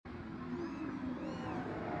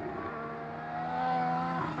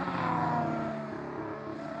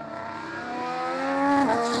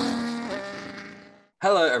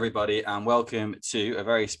everybody, and welcome to a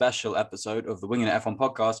very special episode of the Winging It F1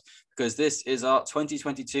 podcast, because this is our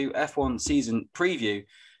 2022 F1 season preview.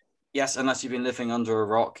 Yes, unless you've been living under a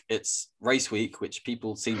rock, it's race week, which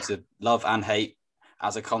people seem to love and hate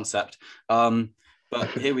as a concept. But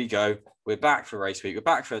here we go. We're back for race week. We're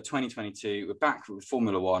back for 2022. We're back with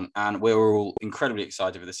Formula One, and we're all incredibly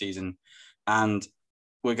excited for the season. And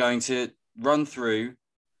we're going to run through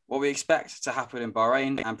what we expect to happen in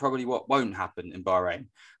Bahrain and probably what won't happen in Bahrain.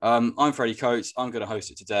 I'm Freddie Coates. I'm going to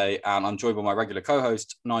host it today, and I'm joined by my regular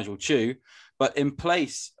co-host, Nigel Chu. But in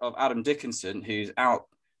place of Adam Dickinson, who's out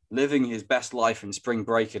living his best life in spring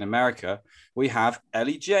break in America, we have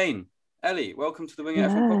Ellie Jane. Ellie, welcome to the Wing It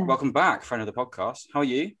F1 podcast. Welcome back, friend of the podcast. How are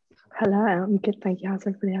you? Hello, I'm good, thank you. How's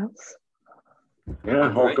everybody else?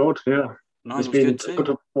 Yeah, all good. Yeah, Nigel's good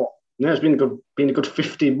too. It's been a good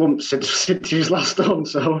 15 months since he's last on.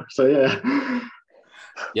 So yeah.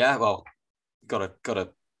 Yeah, well, gotta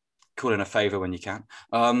call in a favour when you can.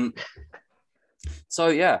 So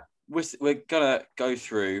yeah, we're gonna go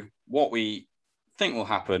through what we think will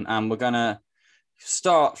happen, and we're gonna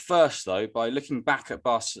start first though by looking back at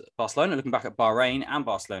Barcelona, looking back at Bahrain and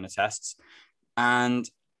Barcelona tests, and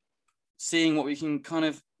seeing what we can kind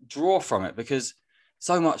of draw from it, because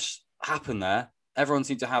so much happened there. Everyone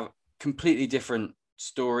seemed to have completely different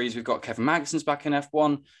stories. We've got Kevin Magnussen's back in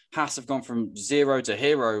F1. Haas have gone from zero to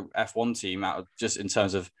hero F1 team out of just in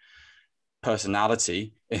terms of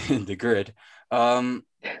personality in the grid.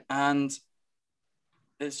 And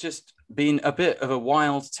it's just been a bit of a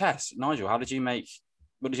wild test. Nigel, what did you make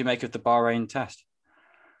of the Bahrain test?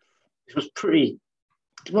 It was pretty,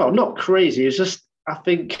 well, not crazy. It's just, I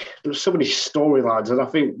think there's so many storylines, and I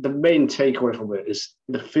think the main takeaway from it is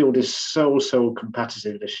the field is so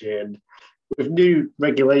competitive this year. And with new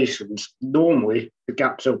regulations, normally the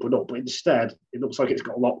gaps open up, but instead it looks like it's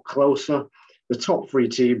got a lot closer. The top three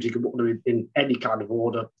teams, you can put them in any kind of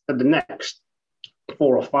order, and the next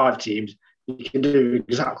 4 or 5 teams, you can do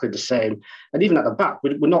exactly the same. And even at the back,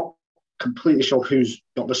 we're not completely sure who's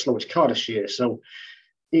got the slowest car this year. So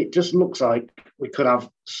it just looks like we could have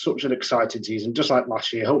such an exciting season, just like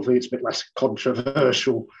last year. Hopefully it's a bit less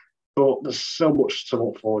controversial, but there's so much to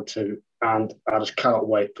look forward to, and I just cannot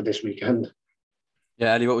wait for this weekend.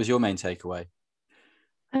 Yeah, Ellie, what was your main takeaway?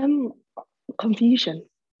 Confusion.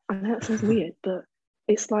 I know it sounds weird, but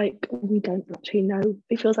it's like we don't actually know.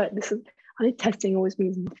 It feels like this is, I know testing always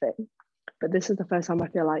means nothing, but this is the first time I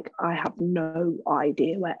feel like I have no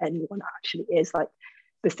idea where anyone actually is. Like,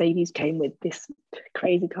 Mercedes came with this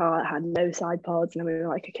crazy car that had no side pods, and then we were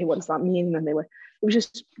like, okay, what does that mean? And it was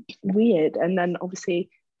just weird. And then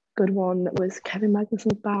obviously, good one was Kevin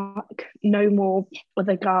Magnussen's back, no more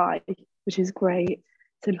other guy, which is great.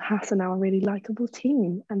 So Haas are now a really likable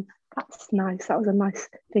team, and that's nice. That was a nice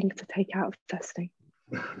thing to take out of testing.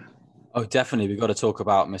 Oh, definitely. We've got to talk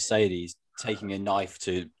about Mercedes taking a knife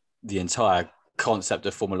to the entire concept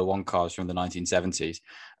of Formula One cars from the 1970s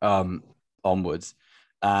onwards.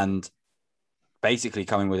 And basically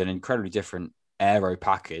coming with an incredibly different aero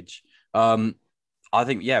package. I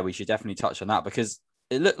think, yeah, we should definitely touch on that, because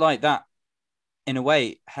it looked like that, in a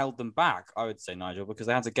way, held them back, I would say, Nigel, because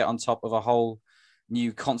they had to get on top of a whole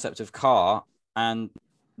new concept of car. And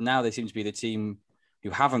now they seem to be the team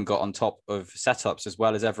who haven't got on top of setups as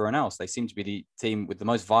well as everyone else. They seem to be the team with the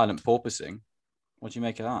most violent porpoising. What do you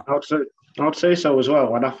make of that? I'd say so as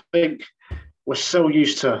well. And I think we're so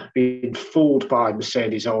used to being fooled by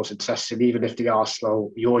Mercedes always in testing, even if they are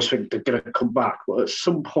slow. You always think they're going to come back. But at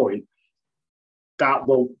some point, that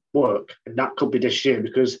won't work. And that could be this year,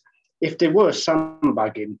 because if they were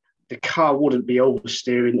sandbagging, the car wouldn't be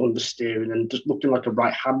oversteering, understeering, and just looking like a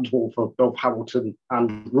right handful for both Hamilton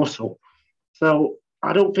and Russell. So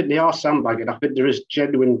I don't think they are sandbagging. I think there is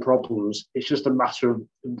genuine problems. It's just a matter of,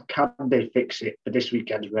 can they fix it for this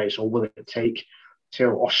weekend's race, or will it take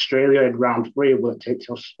till Australia in round 3? Will it take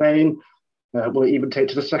till Spain? Will it even take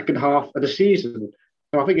to the second half of the season?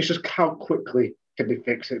 So I think it's just how quickly can they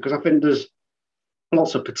fix it? Because I think there's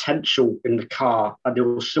lots of potential in the car, and they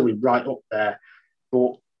will still be right up there.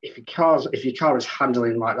 But if your car is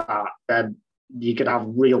handling like that, then you're going to have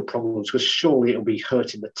real problems, because surely it'll be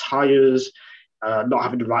hurting the tyres. Not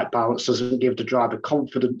having the right balance doesn't give the driver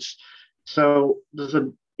confidence. So there's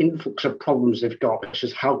an influx of problems they've got. It's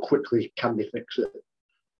just how quickly can they fix it?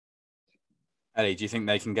 Ellie, do you think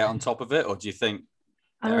they can get on top of it, or do you think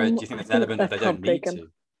there's an element that they don't need to?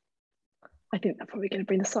 I think they're probably going to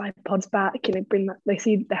bring the side pods back, and bring that.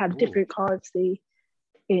 They had different cars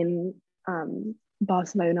in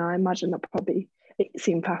Barcelona. I imagine that probably it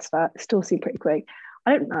seemed faster. It still seemed pretty quick.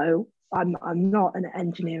 I don't know. I'm not an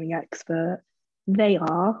engineering expert. They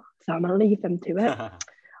are, so I'm going to leave them to it.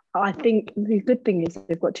 I think the good thing is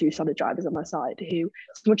they've got two solid drivers on their side who,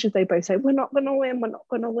 as much as they both say we're not going to win, we're not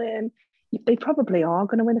going to win, they probably are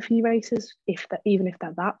going to win a few races even if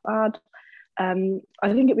they're that bad. I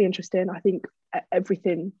think it'd be interesting. I think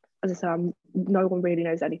everything, as I said, no one really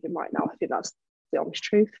knows anything right now. I think that's the honest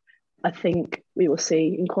truth. I think we will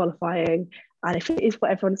see in qualifying, and if it is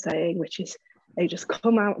what everyone's saying, which is they just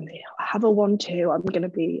come out and they have a 1-2, I'm going to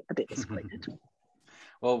be a bit disappointed.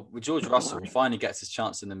 Well, with George Russell finally gets his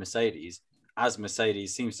chance in the Mercedes, as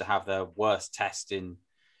Mercedes seems to have their worst test in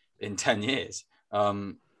 10 years.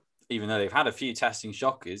 Even though they've had a few testing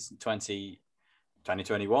shockers,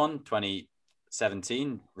 2021,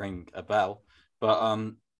 2017 ring a bell. But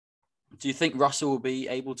do you think Russell will be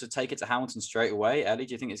able to take it to Hamilton straight away? Ellie,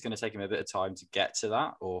 do you think it's going to take him a bit of time to get to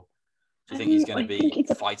that? Or do you think he's going to be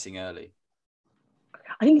fighting early?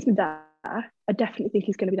 I think he's been there. I definitely think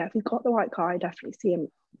he's going to be there. If he's got the right car, I definitely see him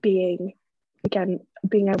being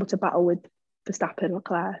able to battle with Verstappen,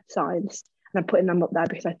 Leclerc, Sainz. And I'm putting them up there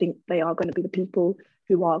because I think they are going to be the people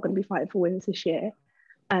who are going to be fighting for wins this year.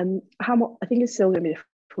 I think it's still going to be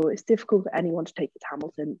difficult. It's difficult for anyone to take it to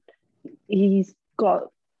Hamilton. He's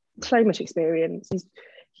got so much experience.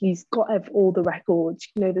 He's got all the records.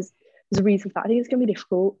 You know, there's a reason for that. I think it's going to be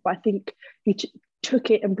difficult, but I think he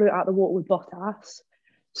took it and blew it out of the water with Bottas.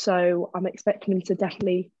 So I'm expecting him to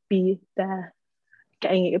definitely be there,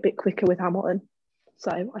 getting it a bit quicker with Hamilton. So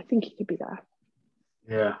I think he could be there.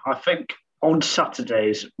 Yeah, I think on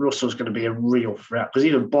Saturdays, Russell's going to be a real threat because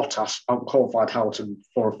even Bottas out-qualified Hamilton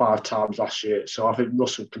 4 or 5 times last year. So I think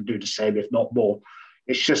Russell can do the same, if not more.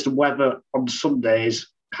 It's just whether on Sundays,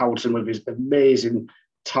 Hamilton, with his amazing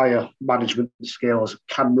tyre management skills,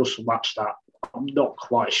 can Russell match that? I'm not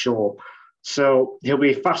quite sure. So he'll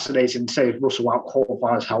be fascinating to say if Russell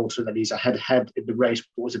out-qualifies Hamilton and he's ahead in the race,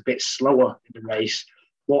 but was a bit slower in the race.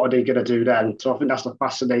 What are they going to do then? So I think that's the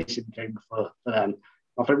fascinating thing for them.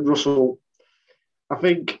 I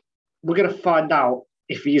think we're going to find out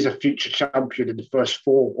if he is a future champion in the first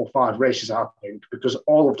 4 or 5 races, I think, because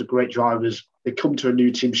all of the great drivers, they come to a new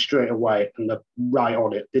team straight away and they're right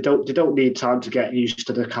on it. They don't need time to get used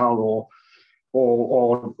to the car or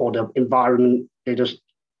the environment. They just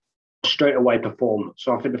straight away perform.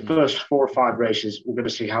 So I think the first 4 or 5 races, we're going to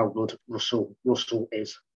see how good Russell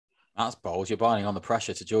is. That's bold. You're piling on the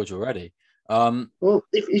pressure to George already. Well,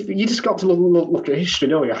 if you just got to look at history,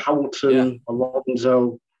 don't you? Hamilton,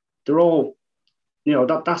 Alonso, they're all,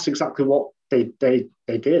 that's exactly what they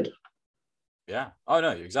did. Yeah. Oh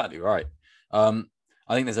no, you're exactly right. I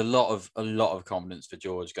think there's a lot of confidence for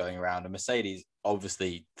George going around, and Mercedes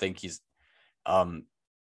obviously think he's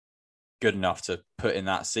good enough to put in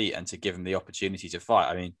that seat and to give him the opportunity to fight.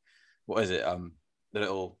 I mean, what is it? The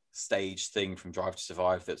little stage thing from Drive to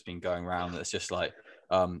Survive that's been going around. That's just like,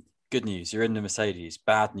 good news, you're in the Mercedes.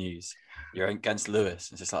 Bad news, you're against Lewis.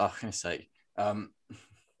 It's just like, oh, for goodness sake.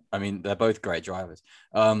 I mean, they're both great drivers.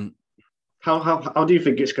 How do you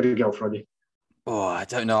think it's going to go, Freddie? Oh, I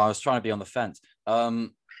don't know. I was trying to be on the fence. I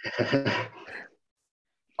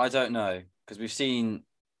don't know, because we've seen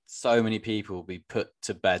so many people be put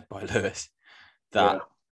to bed by Lewis that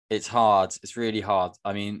it's hard. It's really hard.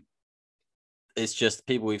 I mean, it's just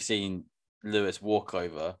people we've seen Lewis walk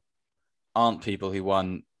over aren't people who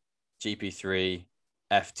won GP3,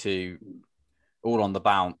 F2, all on the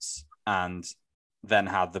bounce, and then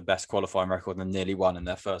had the best qualifying record and nearly won in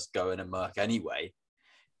their first go in a Merc anyway.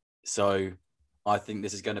 So I think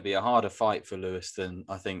this is going to be a harder fight for Lewis than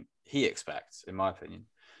I think he expects, in my opinion.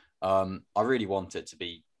 I really want it to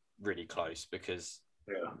be really close because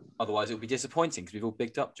otherwise it would be disappointing because we've all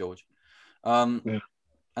bigged up George. And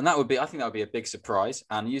I think that would be a big surprise.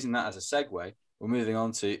 And using that as a segue, we're moving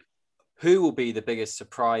on to who will be the biggest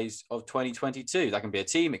surprise of 2022. That can be a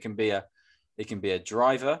team. It can be a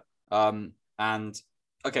driver. And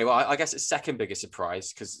okay, well, I guess it's second biggest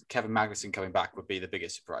surprise because Kevin Magnussen coming back would be the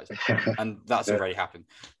biggest surprise. And that's already happened.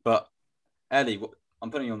 But Ellie,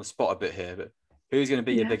 I'm putting you on the spot a bit here, but who's going to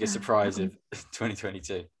be your biggest surprise of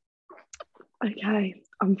 2022? Okay,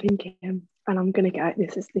 I'm thinking, and I'm going to go,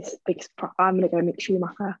 this big surprise. I'm going to go Mick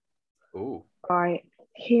Schumacher. Ooh. Right,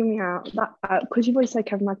 hear me out. That because you've already said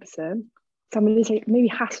Kevin Magnussen, so I'm going to say maybe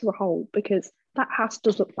Haas as a whole, because that Haas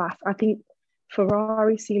does look fast. I think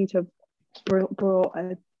Ferrari seem to have brought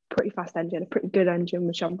a pretty fast engine, a pretty good engine,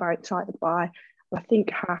 which I'm very excited by. I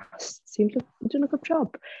think Haas seems to have done a good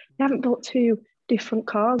job. They haven't built 2 different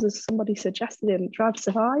cars, as somebody suggested in Drive to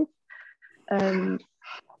Survive.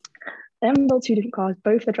 They haven't built 2 different cars.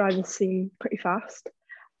 Both the drivers seem pretty fast.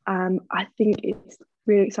 I think it's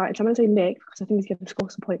really exciting. So I'm going to say Mick because I think he's going to score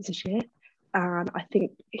some points this year. And I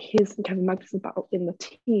think his and Kevin Magnussen battle in the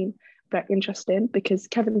team very interesting because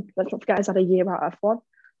Kevin, let's not forget, has had a year out of F1.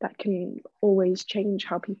 That can always change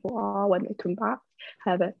how people are when they come back.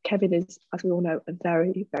 However, Kevin is, as we all know, a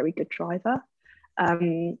very, very good driver. But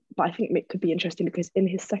I think Mick could be interesting because in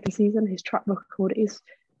his second season, his track record is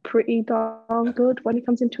pretty darn good when he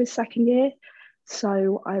comes into his second year.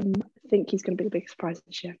 So I think he's going to be a big surprise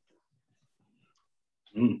this year.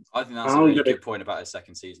 I think that's a really good point about his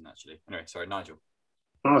second season, actually. Anyway, sorry, Nigel.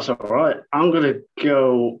 That's all right. I was going to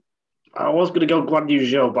go Guan Yu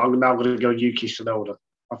Zhou, but I'm now going to go Yuki Tsunoda.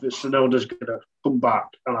 I think Tsunoda's going to come back,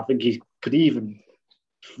 and I think he could even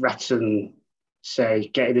threaten, say,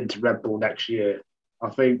 getting into Red Bull next year. I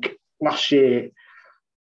think last year,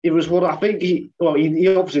 it was what I think he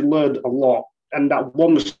obviously learned a lot, and that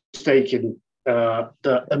one mistake in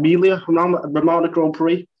the Emilia Romagna Grand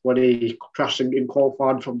Prix when he crashed in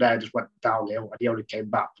qualifying from there, just went downhill, and he only came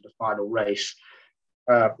back for the final race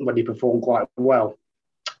when he performed quite well.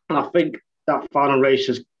 And I think that final race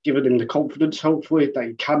has given him the confidence, hopefully, that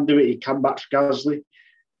he can do it, he can match Gasly.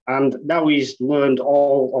 And now he's learned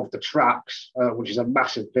all of the tracks, which is a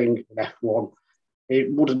massive thing in F1.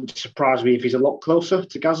 It wouldn't surprise me if he's a lot closer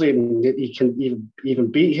to Gasly and he can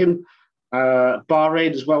even beat him.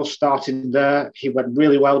 Bahrain as well, starting there. He went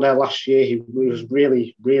really well there last year. He was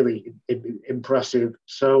really, really impressive.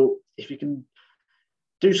 So if you can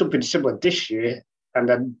do something similar this year and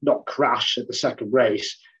then not crash at the second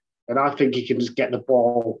race, and I think he can just get the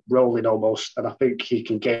ball rolling almost, and I think he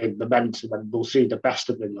can gain momentum, and we'll see the best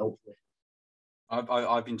of him, hopefully.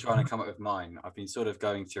 I've been trying to come up with mine. I've been sort of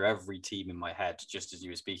going through every team in my head, just as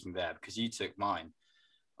you were speaking there, because you took mine.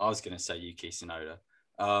 I was going to say Yuki Tsunoda.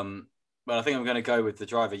 But I think I'm going to go with the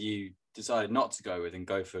driver you decided not to go with and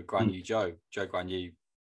go for Guan Yu Zhou, Zhou Guan Yu,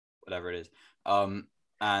 whatever it is.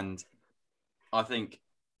 And I think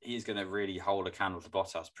he's going to really hold a candle to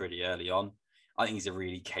Bottas pretty early on. I think he's a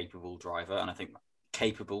really capable driver, and I think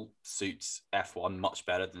capable suits F1 much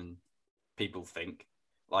better than people think.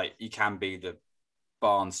 Like, you can be the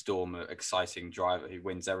barnstormer, exciting driver who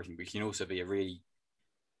wins everything, but you can also be a really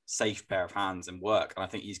safe pair of hands and work. And I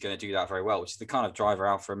think he's going to do that very well, which is the kind of driver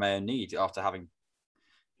Alfa Romeo need after having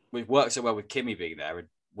we've worked so well with Kimi being there. It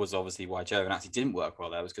was obviously why Giovinazzi didn't work well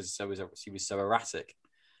there, was because he was so erratic.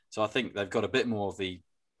 So I think they've got a bit more of the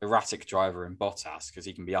erratic driver in Bottas because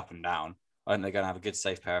he can be up and down. I think they're going to have a good,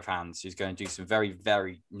 safe pair of hands who's going to do some very,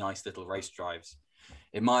 very nice little race drives,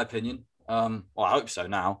 in my opinion. Well, I hope so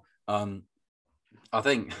now. I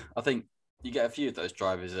think you get a few of those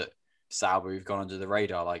drivers at Sauber who've gone under the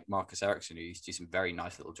radar, like Marcus Ericsson, who used to do some very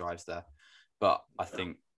nice little drives there. But I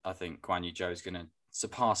think Guan Yu Zhou is going to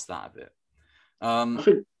surpass that a bit.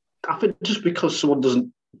 I think just because someone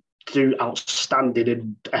doesn't do outstanding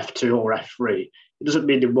in F2 or F3, it doesn't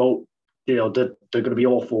mean they won't. They're going to be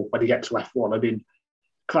awful when they get to F1. I mean,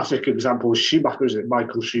 classic example is Schumacher, isn't it?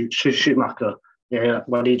 Michael Schumacher. Yeah,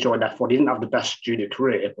 when he joined F1, he didn't have the best junior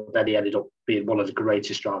career, but then he ended up being one of the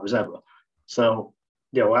greatest drivers ever. So,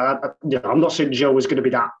 I'm not saying Zhou is going to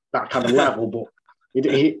be that kind of level, but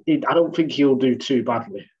I don't think he'll do too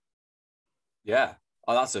badly. Yeah,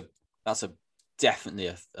 that's definitely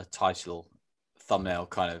a title thumbnail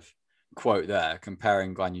kind of quote there,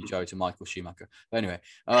 comparing Guan Yu Zhou to Michael Schumacher. But anyway,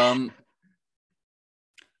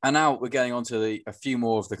 and now we're getting on to a few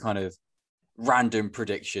more of the kind of random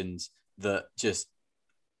predictions that just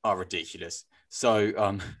are ridiculous.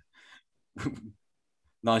 So,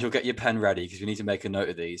 Nigel, get your pen ready because we need to make a note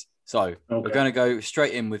of these. So We're going to go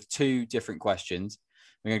straight in with two different questions.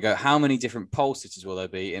 We're going to go, how many different pole sitters will there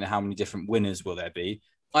be and how many different winners will there be?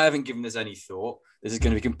 I haven't given this any thought. This is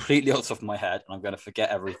going to be completely off the top of my head and I'm going to forget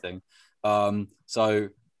everything. So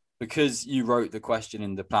because you wrote the question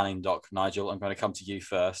in the planning doc, Nigel, I'm going to come to you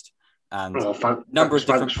first. And number of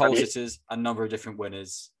different pole sitters and number of different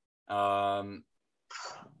winners. Don't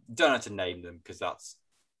have to name them because that's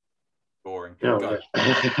boring.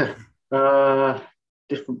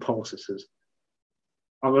 Different pole sitters.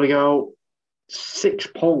 I'm going to go 6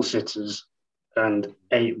 pole sitters and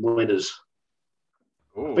 8 winners.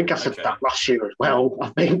 Ooh, I think I said that last year as well, I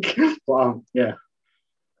think. But, yeah.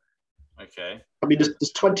 Okay. I mean,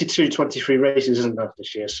 there's 22, 23 races, isn't there,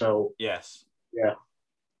 this year? So yes. Yeah.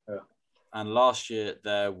 And last year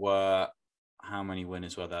there were, how many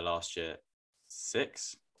winners were there last year?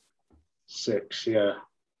 6? 6, yeah.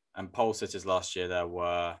 And pole sitters last year there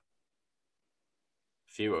were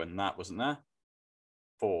fewer than that, wasn't there?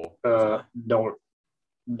 4. No.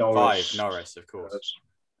 Norris. 5. Norris, of course.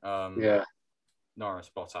 Yeah.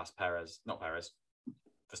 Norris, Bottas,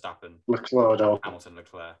 Verstappen, Leclerc. Hamilton,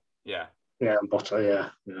 Leclerc. Yeah. Yeah, and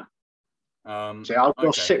Bottas. Yeah. So I'll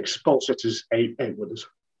go 6 pole sitters, 8 winners.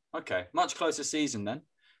 Okay, much closer season then.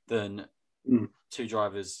 than two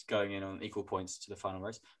drivers going in on equal points to the final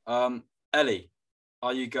race. Ellie,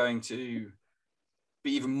 are you going to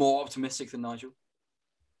be even more optimistic than Nigel?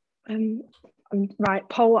 Right,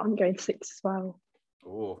 pole, I'm going 6 as well.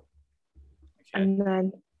 Oh, okay. And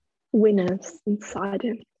then winners inside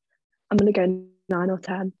him, I'm going to go 9 or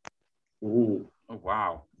 10. Ooh. Oh,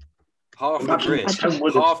 wow. Half the Imagine grid, 10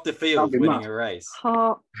 winners. half the field That'd be winning mad. a race.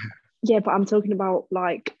 Yeah, but I'm talking about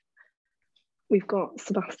like we've got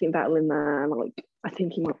Sebastian Vettel in there. Like I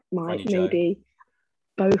think he might Funny Joe. maybe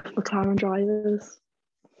both McLaren drivers,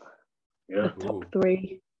 Yeah. the top Ooh.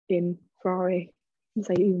 3 in Ferrari, and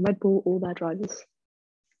say even Red Bull, all their drivers.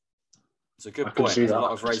 It's a good I can point. see There's a that.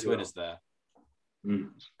 lot of I can race see winners there. Mm.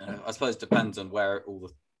 I suppose it depends on where all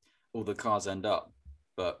the cars end up,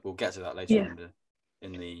 but we'll get to that later Yeah.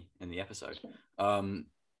 in the episode.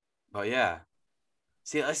 But yeah,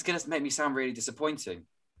 see, that's gonna make me sound really disappointing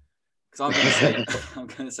because I'm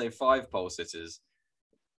gonna say 5 pole sitters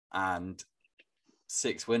and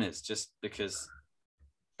 6 winners, just because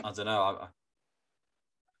I don't know.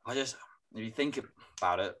 I just, if you think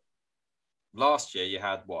about it, last year you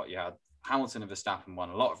had Hamilton and Verstappen won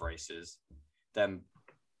a lot of races, then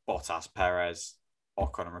Bottas, Perez,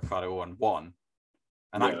 Ocon, and Ricciardo all won 1,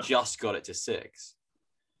 and that just got it to 6.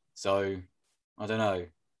 So I don't know.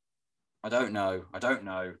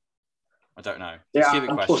 Yeah,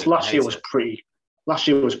 and plus last year was pretty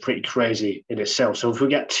crazy in itself. So if we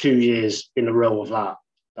get 2 years in a row of that,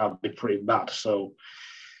 that'd be pretty bad. So,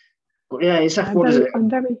 but yeah, it's F1, isn't it? I'm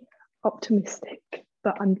very optimistic,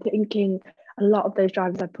 but I'm thinking a lot of those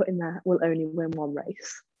drivers I put in there will only win 1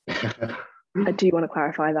 race. I do want to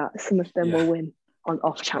clarify that some of them will win on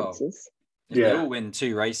off chances. If they all win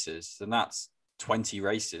 2 races, then that's 20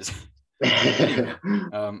 races. Anyway,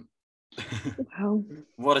 Wow.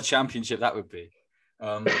 what a championship that would be.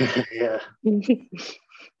 Yeah.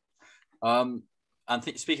 And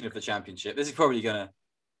speaking of the championship, this is probably going to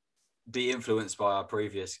be influenced by our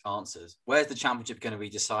previous answers. Where's the championship going to be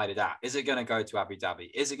decided at? Is it going to go to Abu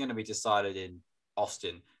Dhabi? Is it going to be decided in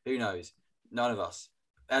Austin? Who knows? None of us.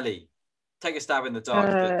 Ellie, take a stab in the dark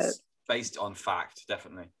that's based on fact,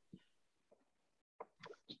 definitely.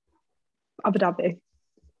 Abu Dhabi.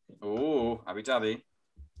 Oh, Abu Dhabi.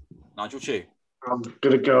 Nigel Chu. I'm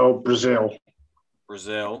going to go Brazil.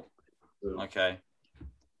 Brazil. Okay.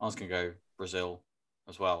 I was going to go Brazil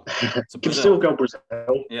as well. So Can still go Brazil.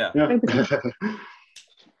 Yeah. Yeah.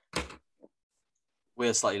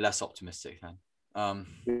 We're slightly less optimistic then.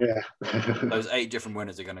 Those 8 different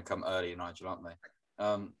winners are going to come early, Nigel, aren't they?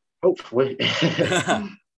 Hopefully. Yeah.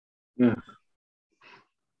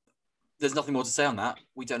 There's nothing more to say on that.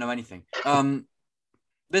 We don't know anything.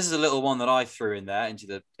 This is a little one that I threw in there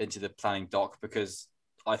into the planning doc because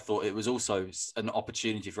I thought it was also an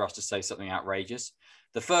opportunity for us to say something outrageous.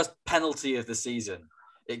 The first penalty of the season.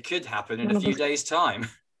 It could happen in a few days' time.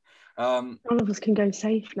 One of us can go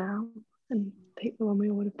safe now and pick the one we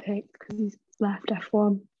want to pick because he's left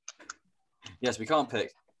F1. Yes, we can't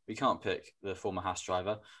pick the former Haas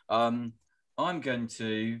driver. I'm going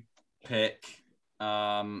to pick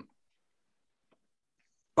both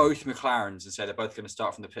McLarens and say they're both going to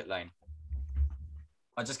start from the pit lane.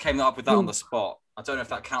 I just came up with that on the spot. I don't know if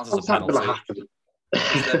that counts as a penalty.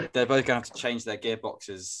 They're both going to have to change their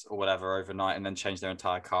gearboxes or whatever overnight and then change their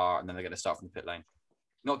entire car, and then they're going to start from the pit lane.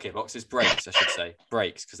 Not gearboxes, brakes, I should say.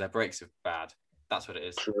 Brakes, because their brakes are bad. That's what it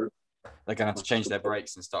is. True. They're going to have to change their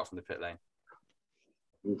brakes and start from the pit lane.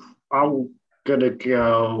 I'm going to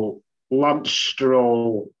go Lance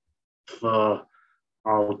Stroll for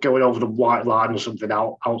going over the white line or something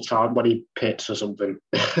outside when he pits or something.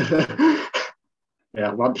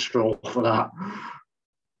 Yeah, Lance Stroll for that.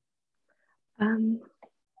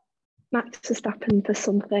 Max Verstappen for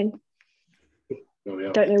something. Oh,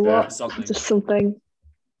 yeah. Don't know what. Something. Just something.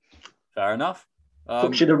 Fair enough.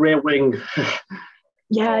 Touching the rear wing.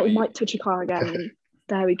 Yeah, he might touch a car again.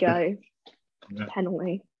 There we go. Yeah.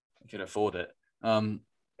 Penalty. You can afford it.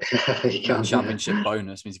 He can. Championship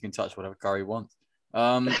bonus means you can touch whatever car he wants.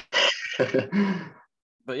 But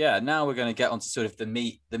yeah, now we're going to get on to sort of the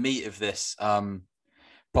meat of this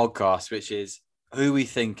podcast, which is who we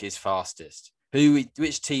think is fastest,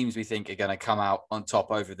 which teams we think are going to come out on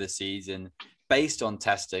top over the season based on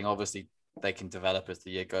testing. Obviously, they can develop as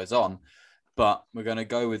the year goes on, but we're going to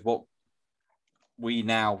go with what we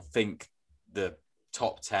now think the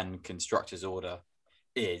top 10 constructors order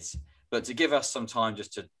is. But to give us some time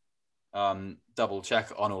just to double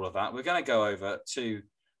check on all of that, we're going to go over to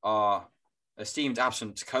our esteemed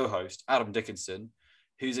absent co-host, Adam Dickinson,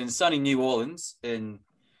 who's in sunny New Orleans in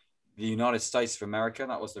the United States of America.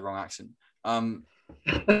 That was the wrong accent. And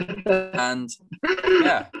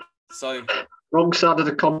yeah, So wrong side of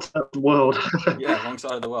the continent world. yeah, wrong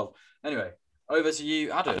side of the world. Anyway, over to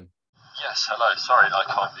you, Adam. Yes, hello. Sorry I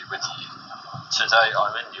can't be with you today.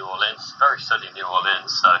 I'm in New Orleans, very sunny New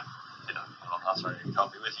Orleans, so I'm not that sorry I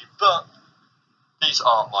can't be with you. But these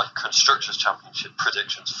are my Constructors' Championship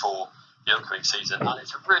predictions for the upcoming season, and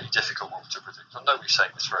it's a really difficult one to predict. I know we've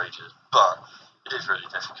saying this for ages, but it is really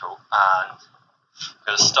difficult. And I'm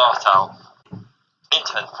going to start out in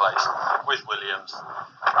 10th place with Williams.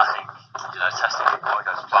 I think, testing didn't quite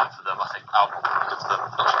go to plan for them. I think Albon will give them,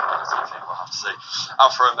 not sure about the team, we'll have to see.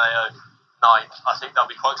 Alfa Romeo, 9th. I think they'll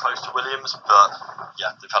be quite close to Williams, but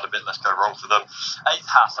yeah, they've had a bit less go wrong for them. 8th,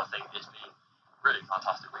 Haas, I think, has been really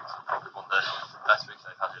fantastic weeks. Probably one of the best weeks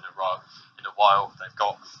they've had in a while. They've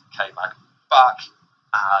got K-Mag back,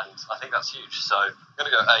 and I think that's huge. So I'm going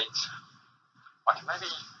to go 8th. I can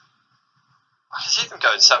see them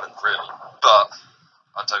going 7th, really, but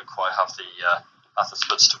I don't quite have the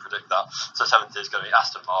spuds to predict that. So 7th is going to be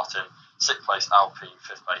Aston Martin, 6th place Alpine,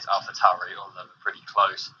 5th place AlphaTauri. All of them are pretty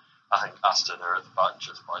close. I think Aston are at the back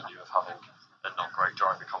just by view of having a not great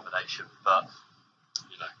driving combination, but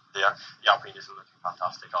the Alpine isn't looking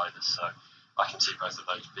fantastic either, so I can see both of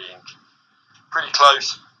those being pretty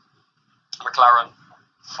close. McLaren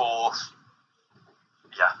 4th.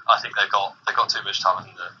 Yeah, I think they've got too much talent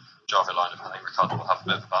in the driver lineup. I think Ricciardo will have a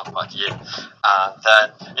bit of a bounce back year. And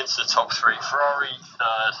then into the top 3, Ferrari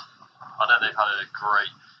 3rd. I know they've had a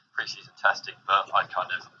great pre-season testing, but I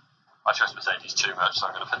trust Mercedes too much, so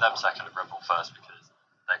I'm going to put them 2nd and Red Bull 1st because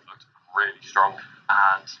they've looked really strong,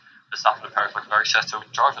 and Verstappen and Perez look very settled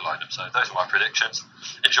driver lineup. So those are my predictions.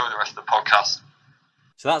 Enjoy the rest of the podcast.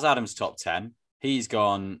 So that's Adam's top 10. He's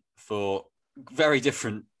gone for very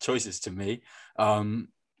different choices to me, but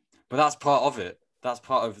that's part of it. That's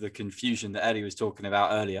part of the confusion that Eddie was talking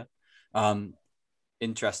about earlier.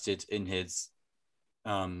 Interested in his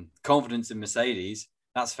confidence in Mercedes.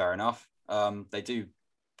 That's fair enough. They do.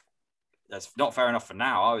 That's not fair enough for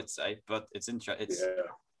now, I would say, but it's interesting.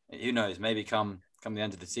 Who knows? Maybe come the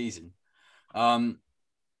end of the season. Shall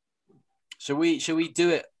we do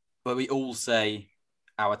it where we all say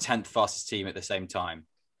our 10th fastest team at the same time?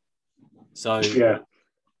 So yeah,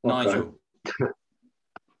 Nigel,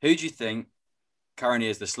 who do you think currently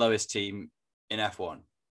is the slowest team in F1?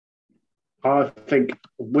 I think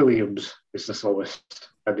Williams is the slowest,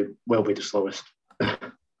 and it will be the slowest.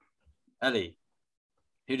 Ellie,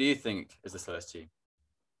 who do you think is the slowest team?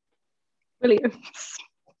 Williams.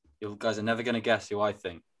 You guys are never going to guess who I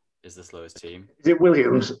think is the slowest team. Is it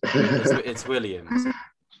Williams? It's Williams.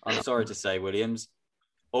 I'm sorry to say, Williams.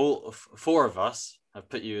 All 4 of us have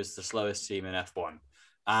put you as the slowest team in F1,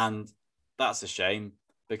 and that's a shame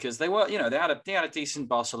because they were, they had a decent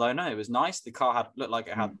Barcelona. It was nice. The car looked like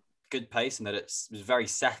it had good pace and that it was very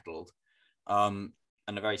settled, and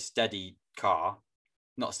a very steady car.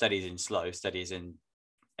 Not steady as in slow, steady as in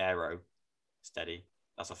aero. Steady.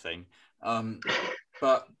 That's a thing.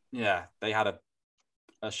 But yeah, they had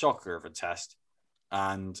a shocker of a test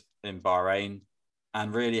and in Bahrain,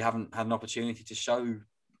 and really haven't had an opportunity to show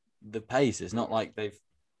the pace. It's not like they've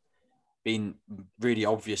been really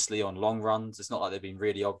obviously on long runs. It's not like they've been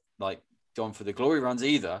really gone for the glory runs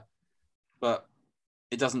either, but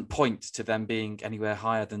it doesn't point to them being anywhere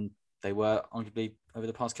higher than they were arguably over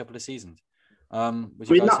the past couple of seasons.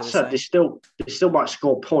 That said, they still might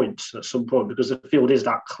score points at some point because the field is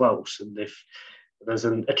that close, and if there's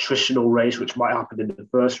an attritional race which might happen in the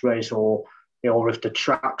first race, or if the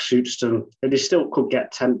track suits them, then they still could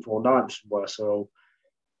get 10th or 9th somewhere. So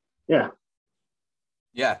yeah,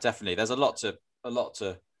 definitely. There's a lot to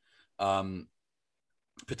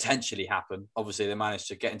potentially happen. Obviously, they managed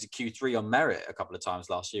to get into Q3 on merit a couple of times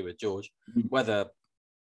last year with George. Whether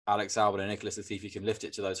Alex Albon and Nicholas Latifi can lift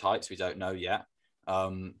it to those heights, we don't know yet.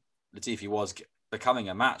 Latifi was becoming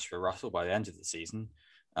a match for Russell by the end of the season.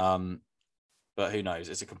 But who knows?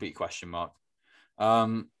 It's a complete question mark.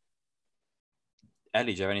 Ellie,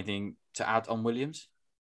 do you have anything to add on Williams?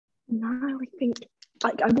 No, I think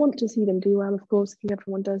I want to see them do well, of course. I think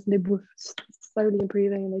everyone does. They were slowly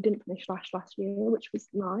improving and they didn't finish last year, which was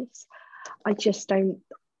nice. I just don't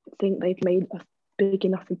think they've made a big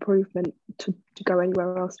enough improvement to go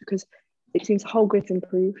anywhere else, because it seems the whole grid's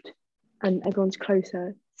improved and everyone's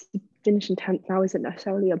closer. Finishing 10th now isn't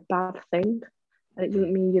necessarily a bad thing. And it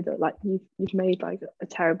doesn't mean you've made a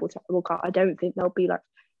terrible car. I don't think they'll be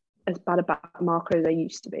as bad a back marker as they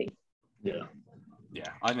used to be. Yeah.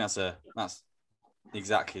 I think that's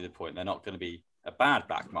exactly the point. They're not going to be a bad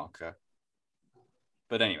back marker.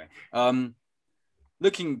 But anyway,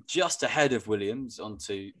 looking just ahead of Williams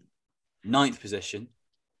onto 9th position,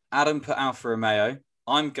 Adam put Alfa Romeo.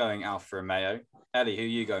 I'm going Alfa Romeo. Ellie, who are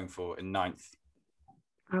you going for in ninth?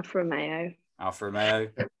 Alfa Romeo. Alfa Romeo.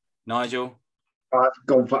 Nigel? I've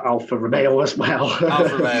gone for Alfa Romeo as well.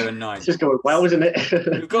 Alfa Romeo in ninth. It's just going well, isn't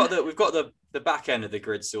it? We've got the back end of the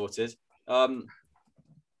grid sorted.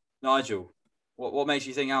 Nigel, what makes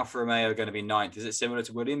you think Alfa Romeo are going to be ninth? Is it similar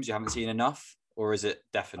to Williams? You haven't seen enough, or is it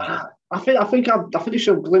definite? I think I've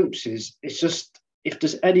shown glimpses. It's just if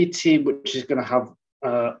there's any team which is going to have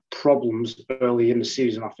problems early in the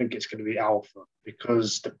season, I think it's going to be Alfa,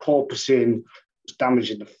 because the porpoising was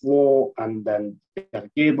damaging the floor, and then they had a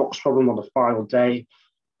gearbox problem on the final day.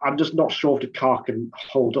 I'm just not sure if the car can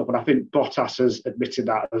hold up, and I think Bottas has admitted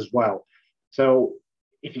that as well. So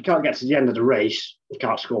if you can't get to the end of the race, you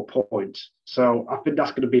can't score points. So I think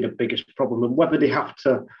that's going to be the biggest problem, and whether they have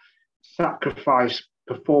to sacrifice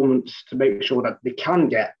performance to make sure that they can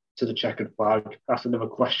get to the checkered flag, that's another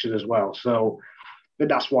question as well. So I think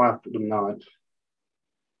that's why I put them ninth.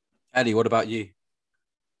 Eddie, what about you?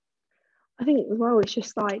 I think as well, it's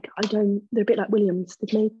just like, they're a bit like Williams.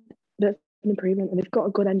 They've made an improvement and they've got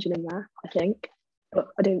a good engine in there, I think, but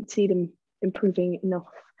I don't see them improving enough.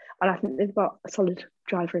 And I think they've got a solid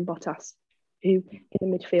driver in Bottas, who in the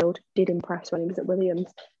midfield did impress when he was at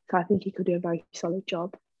Williams. So I think he could do a very solid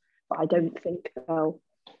job, but I don't think they'll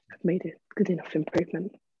have made a good enough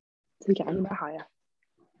improvement to get anywhere higher.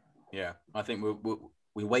 Yeah, I think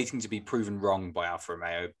we're waiting to be proven wrong by Alfa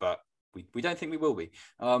Romeo, but we don't think we will be.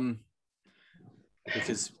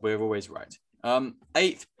 Because we're always right.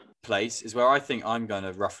 Eighth place is where I think I'm going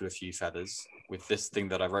to ruffle a few feathers with this thing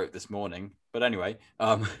that I wrote this morning. But anyway,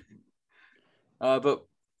 but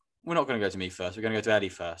we're not going to go to me first. We're going to go to Eddie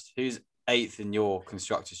first. Who's eighth in your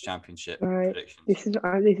Constructors' Championship predictions? This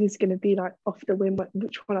is going to be like off the whim.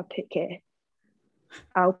 Which one I pick here?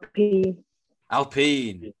 Alpine.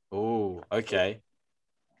 Oh, okay.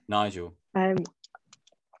 Nigel. I've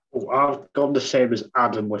gone the same as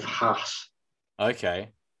Adam with Haas.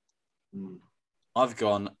 Okay. I've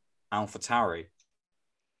gone AlphaTauri.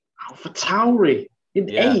 AlphaTauri in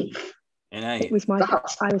eighth. In eighth. It was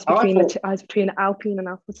I was between Alpine and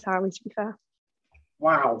AlphaTauri, to be fair.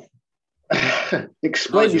 Wow.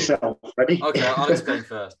 Explain Nigel. yourself, Freddie. Okay, I'll explain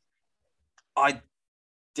first. I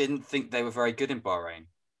didn't think they were very good in Bahrain.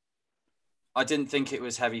 I didn't think it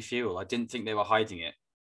was heavy fuel. I didn't think they were hiding it.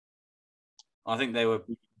 I think they were...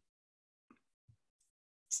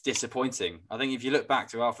 It's disappointing. I think if you look back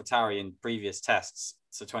to AlphaTauri in previous tests,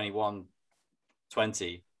 so 21,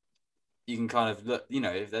 20, you can kind of look,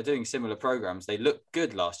 if they're doing similar programs, they look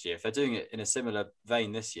good last year. If they're doing it in a similar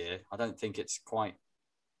vein this year, I don't think it's quite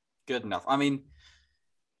good enough. I mean,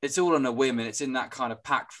 it's all on a whim, and it's in that kind of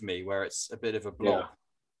pack for me where it's a bit of a blob.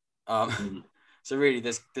 Yeah. So really,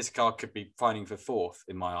 this car could be fighting for fourth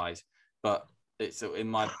in my eyes, but it's in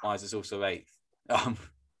my eyes it's also eighth.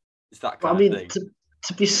 It's that kind of thing.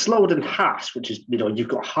 To be slower than Haas, which is, you've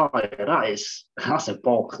got higher, that's a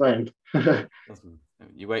bold claim.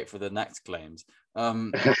 You wait for the next claims.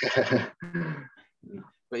 But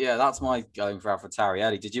yeah, that's my going for AlphaTauri.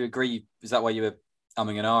 Eddie, did you agree? Is that why you were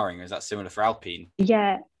umming and ahhing? Or is that similar for Alpine?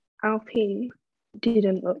 Yeah, Alpine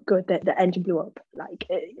didn't look good. The engine blew up.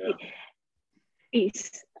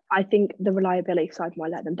 I think the reliability side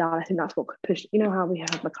might let them down. I think that's what could push. You know how we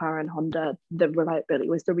had McLaren, Honda, the reliability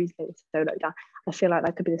was the reason it was so low down. I feel like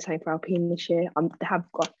that could be the same for Alpine this year.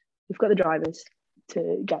 We've got the drivers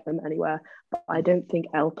to get them anywhere, but I don't think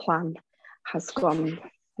L Plan has gone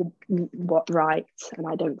right, and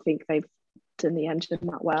I don't think they've done the engine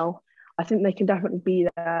that well. I think they can definitely be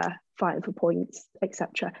there fighting for points,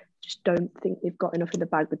 etc. Just don't think they've got enough in the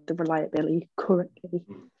bag with the reliability currently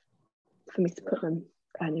for me to put them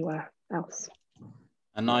anywhere else.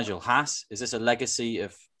 And Nigel, Haas, is this a legacy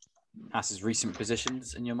of Haas's recent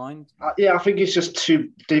positions in your mind? Yeah, I think it's just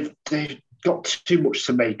they've got too much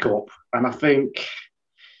to make up, and I think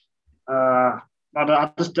I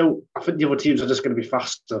think the other teams are just going to be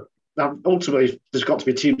faster. Now, ultimately, there's got to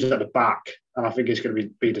be teams at the back, and I think it's going to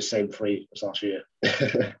be the same three as last year.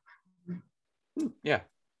 Yeah,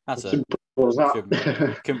 that's a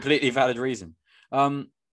completely valid reason.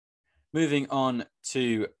 Moving on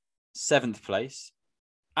to seventh place,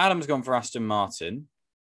 Adam's gone for Aston Martin.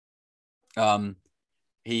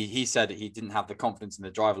 He said he didn't have the confidence in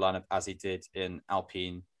the driver lineup as he did in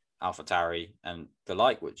Alpine, AlphaTauri, and the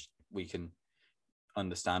like, which we can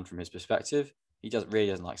understand from his perspective. He really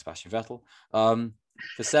doesn't like Sebastian Vettel.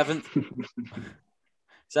 For seventh,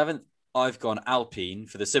 I've gone Alpine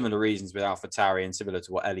for the similar reasons with AlphaTauri and similar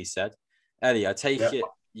to what Ellie said. Ellie, I take it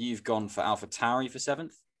you've gone for AlphaTauri for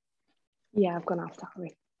seventh? Yeah, I've gone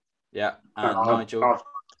AlphaTauri. Yeah, and Nigel?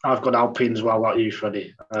 I've got Alpine as well, like you,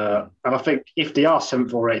 Freddie. And I think if they are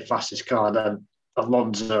seventh or eighth fastest car, then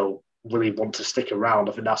Alonso, will he want to stick around?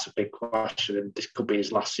 I think that's a big question, and this could be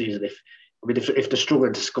his last season. If they're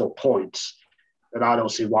struggling to score points, then I don't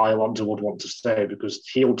see why Alonso would want to stay, because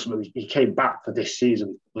he ultimately came back for this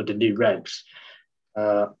season with the new regs.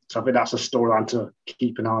 So I think that's a storyline to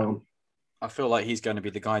keep an eye on. I feel like he's going to be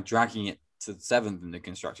the guy dragging it to 7th in the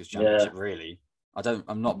Constructors' Championship, really.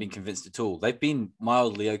 I'm not being convinced at all. They've been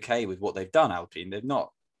mildly okay with what they've done, Alpine. They've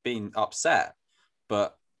not been upset,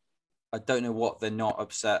 but I don't know what they're not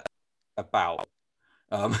upset about.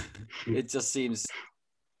 It just seems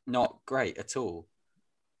not great at all.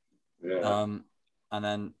 Yeah. And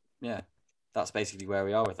then, that's basically where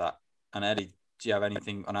we are with that. And Eddie, do you have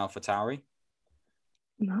anything on AlphaTauri?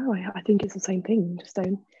 No, I think it's the same thing. Just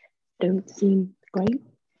don't seem great.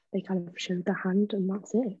 They kind of showed their hand, and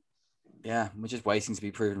that's it. Yeah, we're just waiting to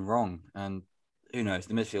be proven wrong. And who knows?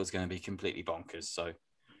 The midfield's going to be completely bonkers. So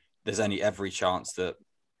there's only every chance that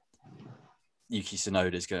Yuki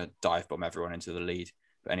Tsunoda is going to dive bomb everyone into the lead.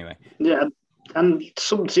 But anyway. Yeah, and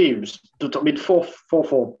some teams, fourth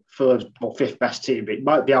or third or fifth best team, it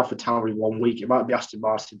might be AlphaTauri one week, it might be Aston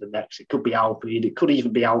Martin the next, it could be Alpine, it could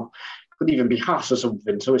even be Haas or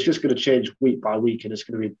something. So it's just going to change week by week, and it's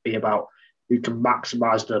going to be about who can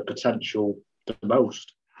maximise their potential the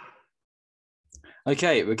most.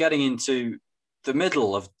 Okay, we're getting into the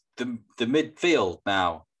middle of the midfield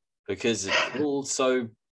now, because it's all so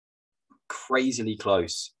crazily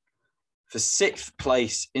close. For 6th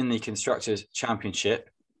place in the Constructors' Championship,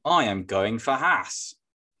 I am going for Haas,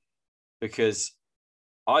 because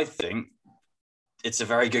I think it's a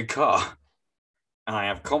very good car, and I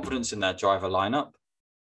have confidence in their driver lineup,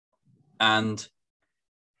 and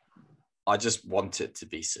I just want it to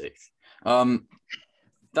be 6th.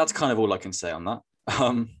 That's kind of all I can say on that.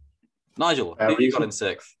 Nigel, who have you got in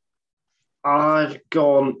 6th? I've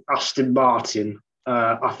gone Aston Martin.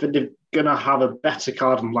 I think they're going to have a better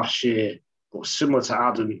car than last year, but similar to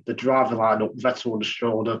Adam, the driver lineup, Vettel and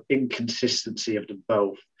Stroll, the inconsistency of them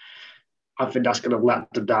both, I think that's going to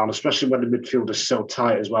let them down, especially when the midfield is so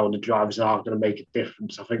tight as well, and the drivers are going to make a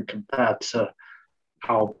difference. I think compared to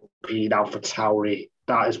Alpine, AlphaTauri,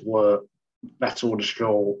 that is where Vettel and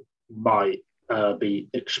Stroll might be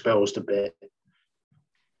exposed a bit.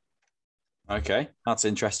 Okay, that's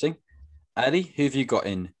interesting. Eddie, who have you got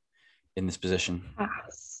in this position?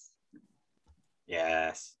 Haas.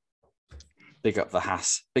 Yes. Big up the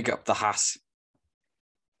Haas. Big up the Haas.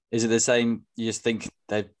 Is it the same? You just think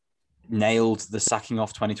they've nailed the sacking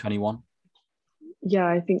off 2021? Yeah,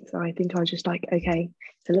 I think so. I think I was just like, okay,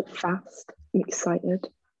 they look fast. I'm excited.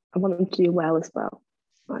 I want them to do well as well.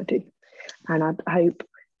 I do. And I hope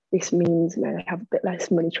this means they have a bit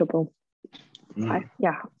less money trouble.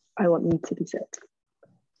 I want them to be set.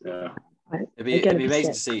 Yeah. It'd be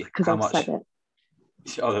amazing to see how much.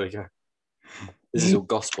 Oh, there we go. This is all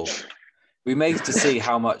gospel. It'd be amazing to see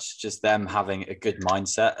how much just them having a good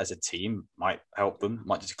mindset as a team might help them,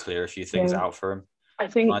 might just clear a few things out for them. I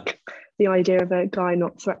think the idea of a guy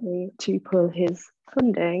not threatening to pull his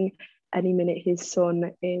funding any minute his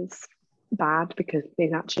son is bad because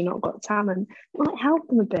he's actually not got talent might help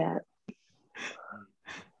them a bit.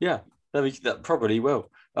 Yeah, that probably will.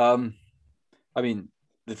 I mean,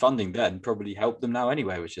 the funding then probably helped them now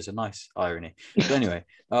anyway, which is a nice irony. But anyway,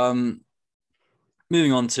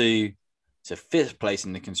 moving on to 5th place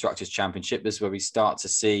in the Constructors' Championship. This is where we start to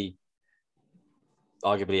see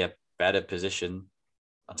arguably a better position.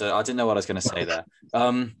 I didn't know what I was going to say there.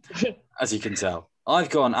 As you can tell, I've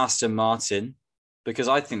gone Aston Martin because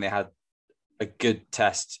I think they had a good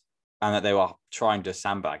test and that they were trying to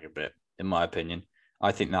sandbag a bit, in my opinion.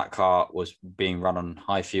 I think that car was being run on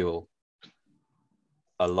high fuel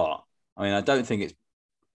a lot. I mean, I don't think it's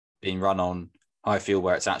being run on high fuel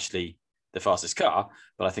where it's actually the fastest car,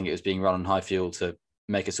 but I think it was being run on high fuel to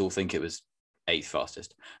make us all think it was 8th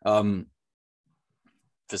fastest. For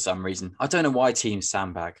some reason, I don't know why teams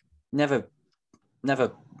sandbag. Never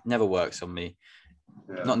works on me.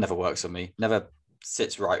 Yeah. Not never works on me. Never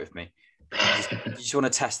sits right with me. You just want to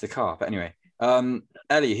test the car. But anyway,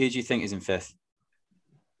 Ellie, who do you think is in 5th?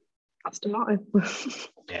 Aston Martin.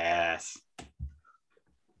 Yes.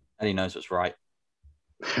 Ellie knows what's right.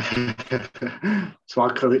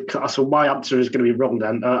 So my answer is going to be wrong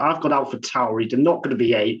then. I've got AlphaTauri. They're not going to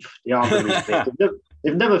be 8th. They are going to be 5th.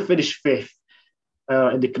 They've never finished 5th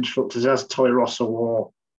in the constructors as Toro Rosso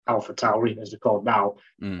or AlphaTauri, as they're called now.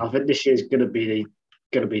 I think this year is going to be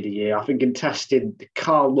the year. I think in testing, the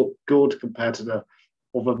car looked good compared to the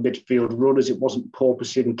other midfield runners. It wasn't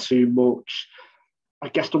porpoising too much. I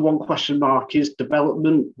guess the one question mark is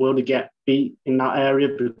development. Will they get beat in that area?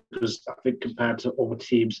 Because I think compared to other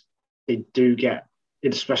teams, they do get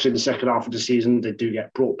especially in the second half of the season, they do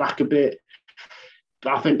get brought back a bit.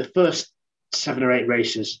 But I think the first 7 or 8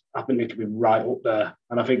 races, I think they could be right up there.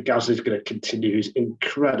 And I think Gasly's going to continue his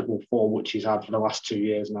incredible form, which he's had for the last 2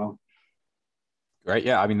 years now. Great.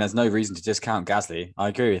 Yeah. I mean, there's no reason to discount Gasly. I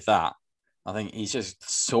agree with that. I think he's just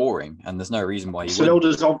soaring, and there's no reason why he wouldn't.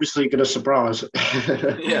 Tsunoda's obviously going to surprise.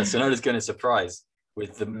 Yeah, Tsunoda's going to surprise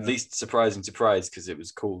with the least surprising surprise because it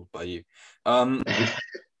was called by you. I'm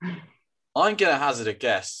going to hazard a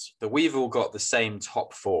guess that we've all got the same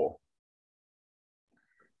top 4.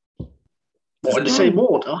 What, in the same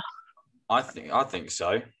order? I think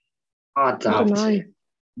so. I doubt know. it.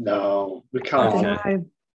 No, we can't. Okay.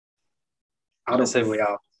 I don't think we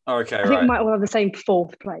are. Oh, okay, I think we might all have the same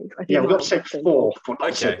 4th place. Yeah, we've got the same 4th, but not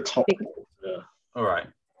Okay. the top. Yeah. All right.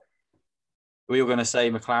 Are we all going to say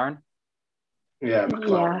McLaren? Yeah,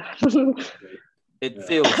 McLaren. Yeah. It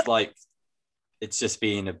feels like it's just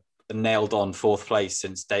been a nailed-on 4th place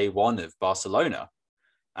since day one of Barcelona.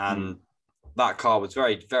 And that car was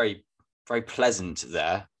very, very, very pleasant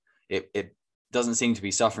there. It doesn't seem to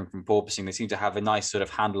be suffering from porpoising. They seem to have a nice sort of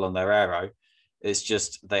handle on their aero. It's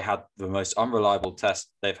just they had the most unreliable test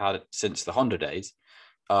they've had since the Honda days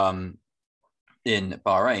in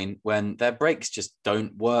Bahrain, when their brakes just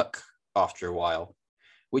don't work after a while,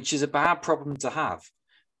 which is a bad problem to have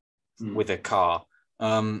with a car.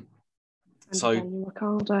 Daniel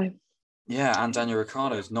Ricciardo. Yeah, and Daniel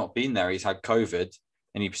Ricciardo's not been there. He's had COVID,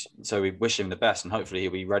 and so we wish him the best, and hopefully he'll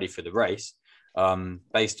be ready for the race.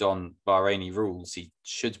 Based on Bahraini rules, he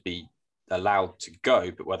should be allowed to go,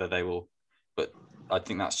 but whether they will... But I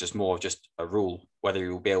think that's just more of just a rule, whether he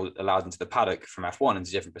will be allowed into the paddock from F1 is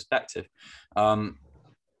a different perspective. But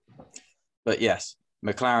yes,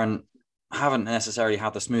 McLaren haven't necessarily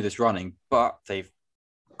had the smoothest running, but they've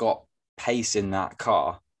got pace in that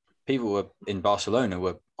car. People in Barcelona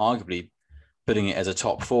were arguably putting it as a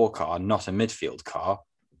top 4 car, not a midfield car.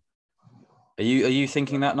 Are you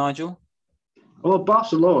thinking that, Nigel? Well,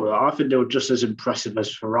 Barcelona, I think they were just as impressive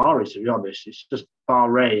as Ferrari, to be honest. It's just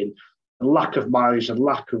Bahrain. The lack of mileage and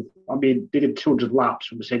they did 200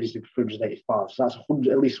 laps when Mercedes did 385. So that's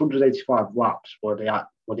at least 185 laps where they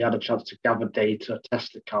had a chance to gather data,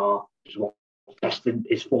 test the car, which is what testing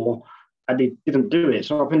is for, and they didn't do it.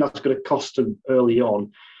 So I think that's going to cost them early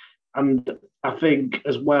on. And I think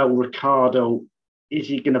as well, Ricciardo, is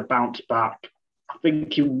he going to bounce back? I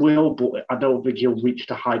think he will, but I don't think he'll reach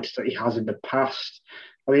the heights that he has in the past.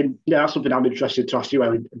 I mean, that's something I'm interested to ask you,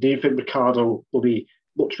 Ellie. Do you think Ricciardo will be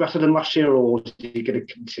much better than last year, or is he going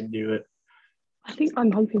to continue it? I think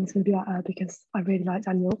I'm hoping it's going to be better because I really like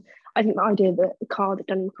Daniel. I think the idea that the car that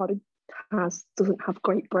Daniel Ricciardo has doesn't have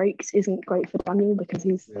great brakes isn't great for Daniel, because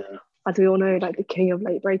he's, as we all know, like the king of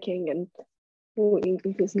late braking, and if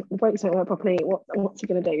the brakes don't work properly, what's he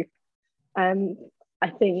going to do? I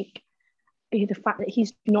think the fact that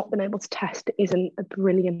he's not been able to test isn't a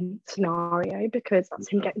brilliant scenario, because that's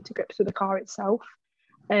him getting to grips with the car itself.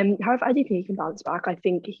 However, I do think he can bounce back. I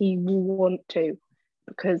think he will want to,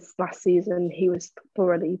 because last season he was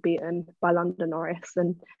thoroughly beaten by Lando Norris,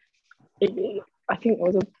 and I think there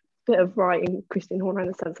was a bit of right in Christian Horner in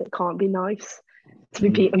the sense that it can't be nice to be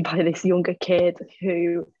beaten by this younger kid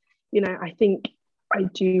who, I think I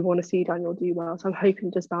do want to see Daniel do well. So I'm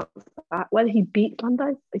hoping just bounce back. Whether he beats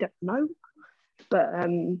Lando, I don't know, but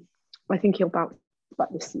I think he'll bounce back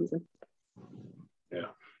this season.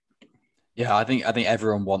 Yeah, I think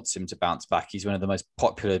everyone wants him to bounce back. He's one of the most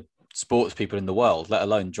popular sports people in the world, let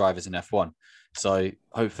alone drivers in F1. So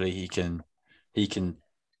hopefully he can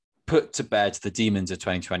put to bed the demons of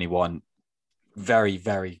 2021 very,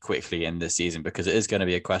 very quickly in this season, because it is going to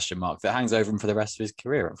be a question mark that hangs over him for the rest of his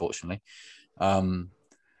career, unfortunately.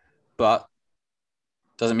 But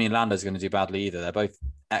doesn't mean Lando's going to do badly either.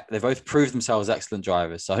 They both proved themselves excellent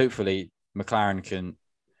drivers. So hopefully McLaren can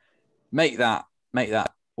make that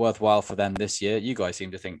worthwhile for them this year. You guys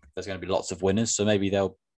seem to think there's going to be lots of winners, so maybe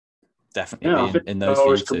they'll definitely be in those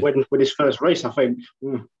Norris few can win his first race, I think.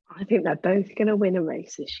 I think they're both going to win a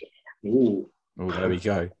race this year. Ooh. Oh, there we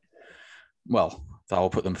go. Well, that will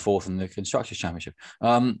put them 4th in the Constructors' Championship.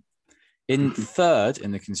 In 3rd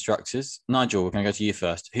in the Constructors, Nigel, we're going to go to you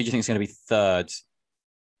first. Who do you think is going to be 3rd?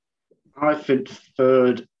 I think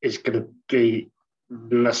 3rd is going to be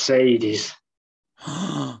Mercedes.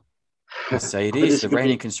 Mercedes, the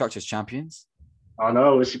reigning Constructors' Champions. I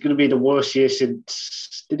know, it's going to be the worst year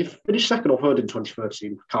since... Did he finish 2nd or 3rd in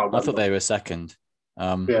 2013? Can't remember. I thought they were 2nd.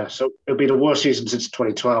 So it'll be the worst season since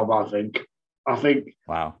 2012, I think.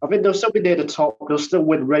 Wow. I think they'll still be near the top. They'll still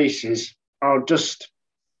win races. At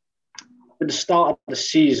the start of the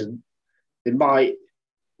season, they might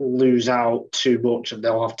lose out too much and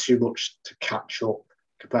they'll have too much to catch up.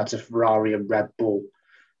 compared to Ferrari and Red Bull.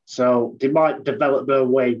 So they might develop their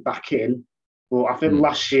way back in. But I think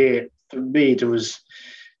last year, for me, there was,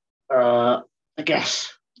 I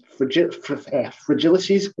guess,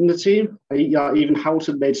 fragilities in the team. Even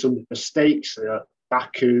Hamilton made some mistakes.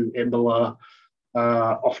 Baku, Imola,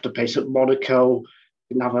 off the pace at Monaco.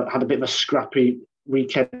 Had a bit of a scrappy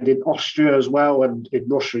weekend in Austria as well, and in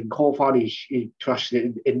Russia in qualifying he crashed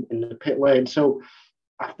it in the pit lane. So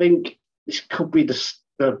I think this could be the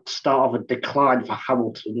start of a decline for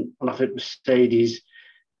Hamilton, and I think Mercedes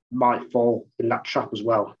might fall in that trap as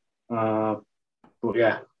well. But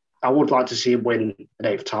yeah, I would like to see him win an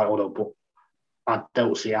 8th title though, but I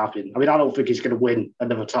don't see it happening. I mean, I don't think he's going to win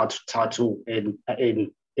another title in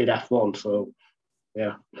F1. So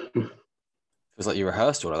yeah. Feels like you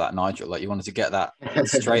rehearsed all of that, Nigel. Like you wanted to get that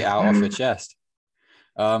straight out off your chest.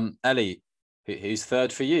 Ellie, who's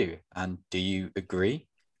third for you? And do you agree?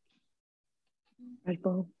 Red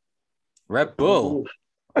Bull. Red Bull.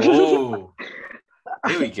 Oh,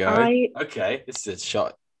 here we go. Okay, this is a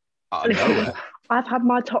shot out of nowhere. I've had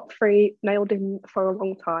my top 3 nailed in for a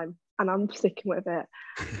long time, and I'm sticking with it.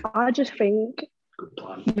 I just think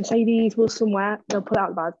Mercedes will somewhere. They'll put out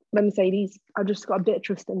the bag. The Mercedes, I've just got a bit of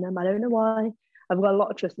trust in them. I don't know why. I've got a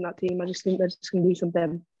lot of trust in that team. I just think they're just going to do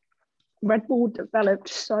something. Red Bull developed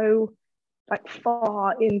so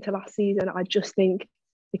far into last season. I just think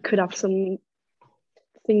they could have some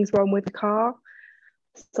things wrong with the car.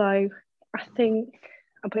 So I think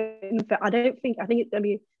I think it's going to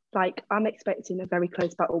be I'm expecting a very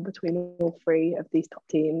close battle between all 3 of these top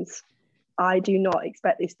teams. I do not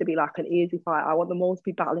expect this to be an easy fight. I want them all to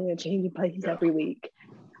be battling and changing places every week.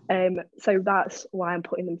 So that's why I'm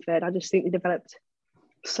putting them third. I just think they developed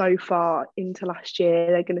so far into last year.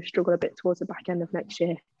 They're going to struggle a bit towards the back end of next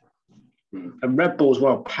year. And Red Bull as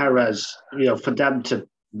well, Perez, for them to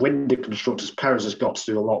win the Constructors, Perez has got to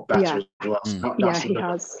do a lot better as well. So that's he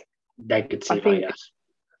has. Negative, I guess.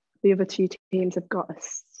 The other 2 teams have got a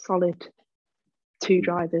solid 2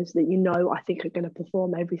 drivers that I think are going to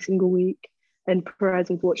perform every single week. And Perez,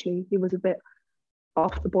 unfortunately, he was a bit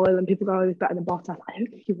off the boil, and people go, he was better than Bottas. I don't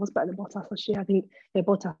think he was better than Bottas last year. I think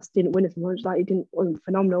Bottas didn't win as much. He wasn't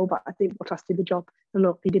phenomenal, but I think Bottas did the job. And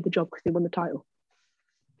look, he did the job because he won the title.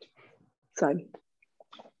 So,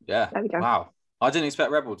 yeah, there we go. Wow. I didn't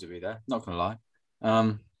expect Red Bull to be there, not going to lie.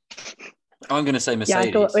 I'm going to say Mercedes. Yeah,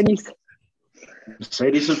 I thought when you...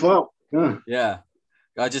 Mercedes as well. Yeah.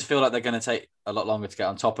 I just feel like they're going to take a lot longer to get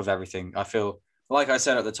on top of everything. I feel, like I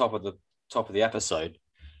said at the top of the episode,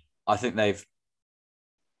 I think I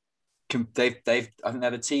think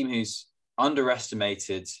they're the team who's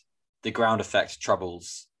underestimated the ground effect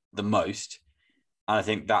troubles the most. And I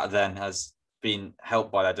think that then has been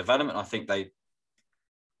helped by their development. I think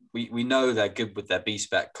we know they're good with their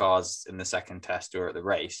B-spec cars in the second test or at the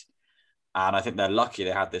race. And I think they're lucky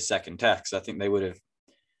they had this second test, because I think they would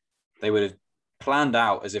have planned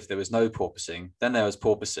out as if there was no porpoising. Then there was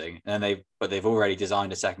porpoising, but they've already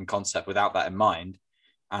designed a second concept without that in mind,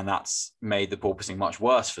 and that's made the porpoising much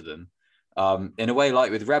worse for them. In a way,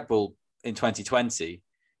 like with Red Bull in 2020,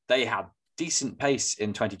 they had decent pace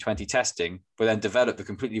in 2020 testing, but then developed the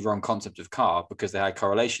completely wrong concept of car because they had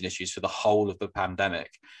correlation issues for the whole of the pandemic,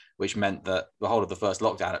 which meant that the whole of the first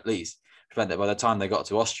lockdown, at least, meant that by the time they got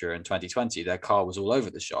to Austria in 2020, their car was all over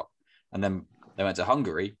the shop. And then they went to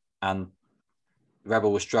Hungary, and Red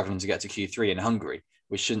Bull was struggling to get to Q3 in Hungary,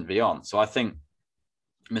 which shouldn't be on. So I think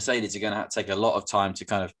Mercedes are going to have to take a lot of time to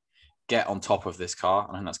kind of get on top of this car.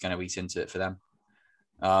 I think that's going to eat into it for them.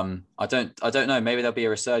 I don't know. Maybe there'll be a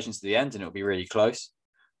resurgence at the end and it'll be really close,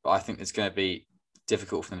 but I think it's going to be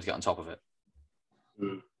difficult for them to get on top of it.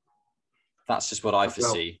 That's just what I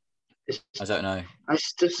foresee. I don't know.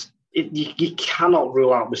 It's just you cannot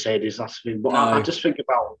rule out Mercedes. That's the thing. But No. I just think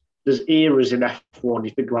about there's eras in F1.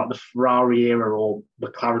 You think about the Ferrari era or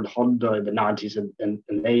McLaren Honda in the 90s and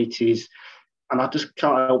 80s, and I just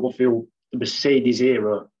can't help but feel the Mercedes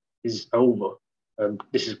era is over.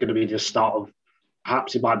 This is going to be the start of.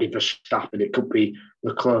 Perhaps it might be Verstappen. It could be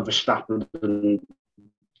Leclerc, Verstappen, and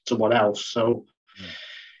someone else. So,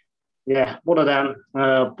 yeah, one of them.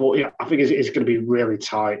 But yeah, I think it's going to be really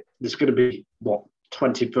tight. There's going to be,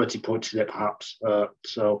 20, 30 points in it, perhaps.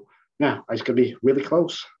 So, yeah, it's going to be really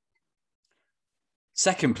close.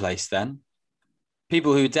 Second place, then.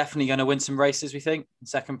 People who are definitely going to win some races, we think, in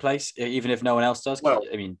second place, even if no one else does. Well,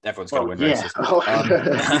 I mean, everyone's going to win yeah. races.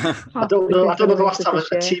 I don't know the last time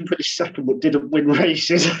a team finished second but didn't win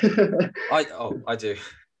races. I do.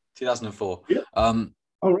 2004. Yeah. All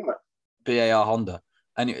right. BAR Honda.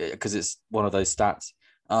 Anyway, because it's one of those stats.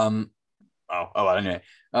 Anyway.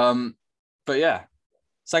 But yeah,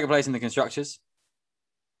 second place in the constructors.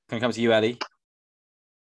 Can it come to you, Ellie?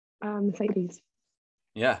 Mercedes.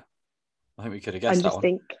 Yeah, I think we could have I guessed that just one.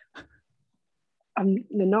 think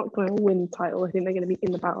they're not going to win the title. I think they're going to be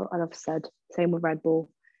in the battle, and I've said same with Red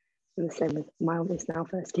Bull, and the same with my oldest now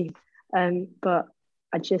first team. But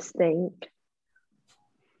I just think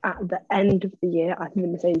at the end of the year, I think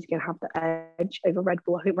the Mercedes are going to have the edge over Red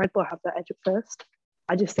Bull. I think Red Bull have the edge at first.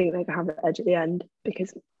 I just think they're going to have the edge at the end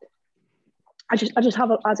because I just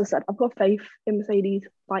have, as I said, I've got faith in Mercedes,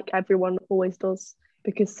 like everyone always does,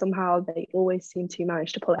 because somehow they always seem to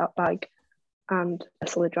manage to pull it out bag, and a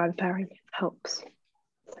solid driver pairing helps.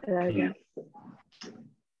 So there we go.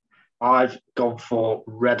 I've gone for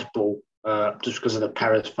Red Bull just because of the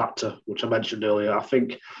Perez factor, which I mentioned earlier. I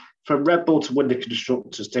think for Red Bull to win the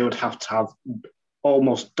constructors, they would have to have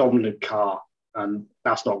almost dominant car, and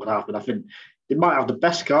that's not going to happen. I think they might have the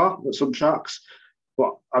best car at some tracks,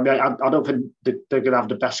 but I mean, I don't think they're going to have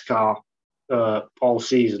the best car all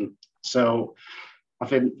season. So I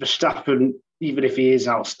think Verstappen, even if he is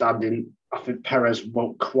outstanding, I think Perez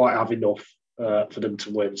won't quite have enough for them to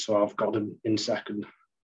win. So I've got him in second.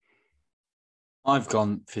 I've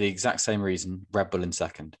gone for the exact same reason, Red Bull in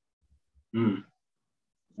second.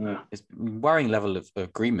 Yeah. It's a worrying level of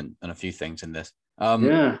agreement on a few things in this.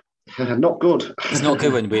 Yeah, not good. It's not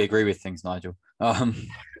good when we agree with things, Nigel.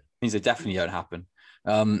 Things that definitely don't happen.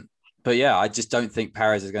 But yeah, I just don't think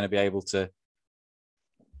Perez is going to be able to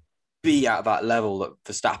be at that level that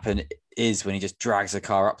Verstappen is when he just drags the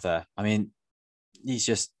car up there. I mean, it's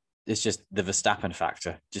just the Verstappen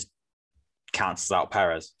factor just cancels out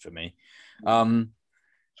Perez for me.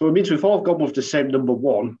 So it means we've all gone with the same number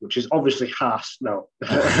one, which is obviously Haas. No,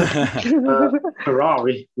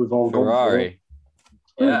 Ferrari. We've all gone Ferrari.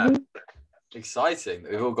 for. Yeah, exciting.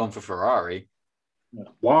 We've all gone for Ferrari.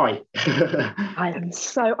 Why? I've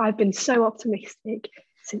been so optimistic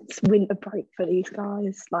since winter break for these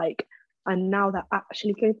guys. Like, and now they're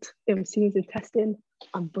actually good. As soon as they're testing,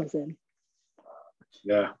 I'm buzzing.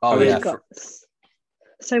 Yeah. Oh I've yeah. got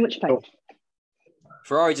so much faith.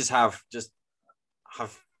 Ferrari just have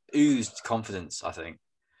oozed confidence. I think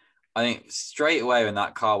straight away when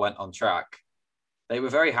that car went on track, they were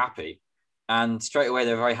very happy, and straight away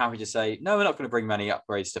they were very happy to say, no, we're not going to bring many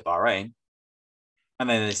upgrades to Bahrain, and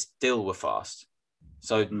then they still were fast.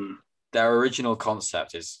 So their original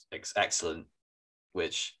concept is excellent,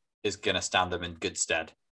 which is going to stand them in good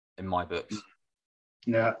stead in my books.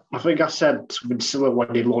 Yeah, I think I said to Vincilla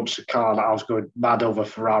when he launched the car that I was going mad over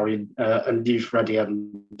Ferrari and you, Freddie,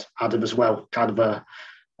 and Adam as well. Kind of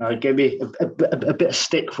gave me a bit of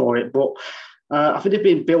stick for it. But I think they've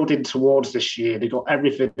been building towards this year. They've got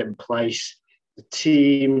everything in place. The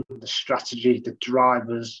team, the strategy, the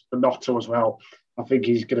drivers, Binotto as well. I think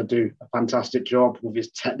he's going to do a fantastic job with his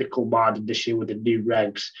technical mind this year with the new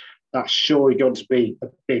regs. That's surely going to be a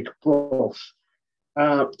big plus.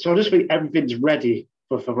 So I just think everything's ready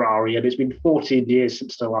for Ferrari, and it's been 14 years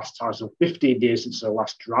since their last title, 15 years since their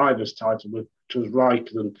last driver's title, which was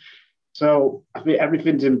Raikkonen. So I think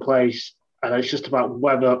everything's in place, and it's just about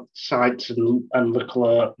whether Sainz and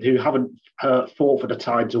Leclerc, who haven't fought for the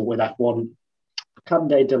title with F1, can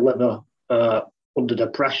they deliver under the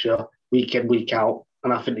pressure week in, week out?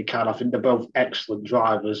 And I think they can. I think they're both excellent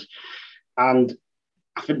drivers. And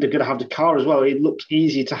I think they're going to have the car as well. It looks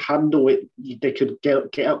easy to handle it. They could get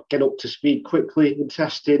up to speed quickly in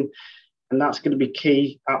testing, and that's going to be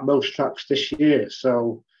key at most tracks this year.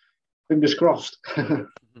 So, fingers crossed.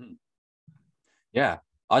 Yeah,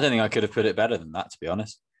 I don't think I could have put it better than that, to be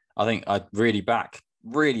honest. I think I'd really back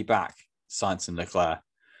Sainz and Leclerc.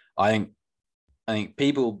 I think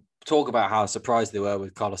people talk about how surprised they were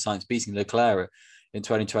with Carlos Sainz beating Leclerc in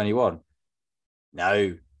 2021.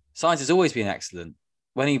 No, Sainz has always been excellent.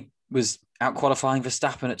 When he was out qualifying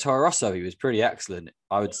Verstappen at Toro Rosso, he was pretty excellent,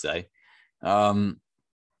 I would say. I'm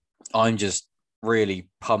just really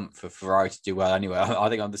pumped for Ferrari to do well anyway. I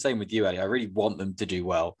think I'm the same with you, Ellie. I really want them to do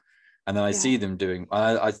well. And then I see them doing.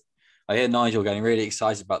 I hear Nigel getting really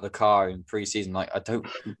excited about the car in pre-season. Like, I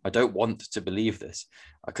don't want to believe this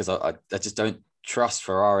because I just don't trust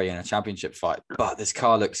Ferrari in a championship fight. But this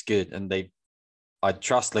car looks good, and I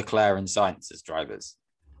trust Leclerc and Sainz as drivers.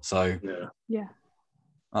 So yeah.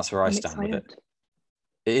 That's where I stand with it.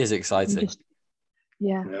 It is exciting.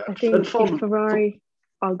 I think if Ferrari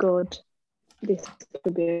are good, this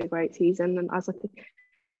could be a great season. And as I think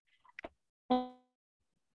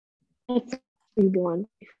everyone,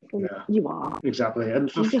 you are. Exactly. And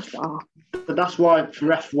you just are. But that's why for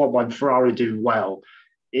F1, when Ferrari do well,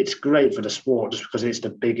 it's great for the sport just because it's the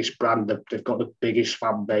biggest brand. They've got the biggest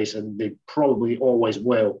fan base, and they probably always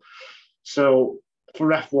will. So for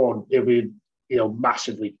F1, it'll be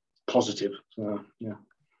massively positive. So, yeah.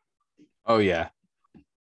 Oh yeah,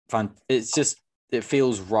 it's just it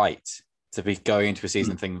feels right to be going into a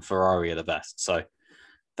season thinking Ferrari are the best. So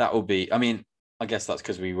that will be. I mean, I guess that's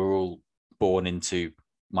because we were all born into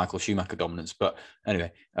Michael Schumacher dominance. But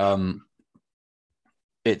anyway,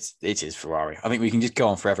 it is Ferrari. I think we can just go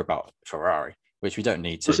on forever about Ferrari, which we don't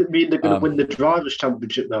need to. Does it mean they're going to win the Drivers'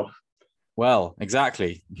 Championship though? Well,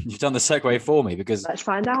 exactly. You've done the segue for me because Let's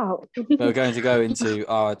find out. we're going to go into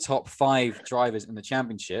our top 5 drivers in the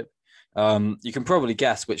championship. You can probably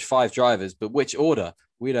guess which 5 drivers, but which order,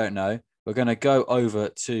 we don't know. We're going to go over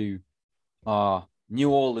to our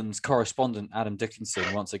New Orleans correspondent, Adam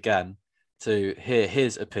Dickinson, once again, to hear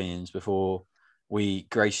his opinions before we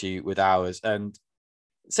grace you with ours. And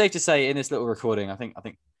safe to say, in this little recording, I think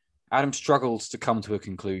Adam struggles to come to a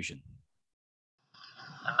conclusion.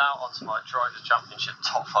 And now onto my Drivers' Championship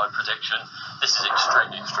top 5 prediction. This is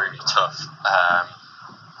extremely tough.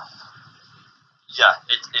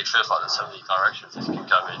 It feels like there's so many directions this can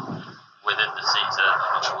go in within the season.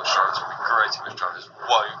 I'm not sure which drivers will be great and which drivers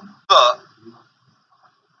won't, but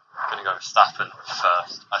I'm going to go with Verstappen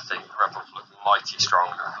first. I think Red Bull look mighty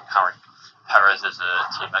strong. I think Harry Perez as a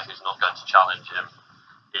teammate who's not going to challenge him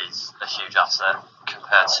is a huge asset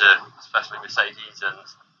compared to especially Mercedes. And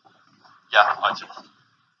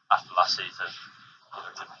after last season, he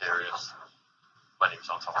looked imperious when he was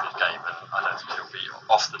on top of his game, and I don't think he'll be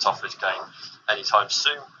off the top of his game anytime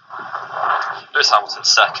soon. Lewis Hamilton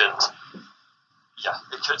second. Yeah,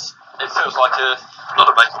 it feels like not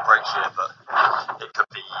a make or break here, but it could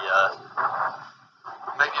be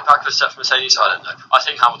maybe a bad step for Mercedes. I don't know. I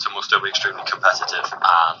think Hamilton will still be extremely competitive,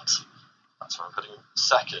 and that's where I'm putting him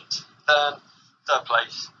second. Then third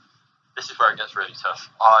place. This is where it gets really tough.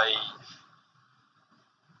 I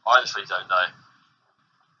honestly don't know,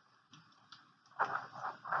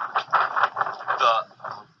 but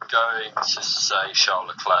I'm going to say Charles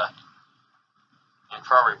Leclerc.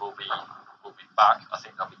 Ferrari will be back. I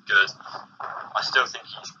think that'll be good. I still think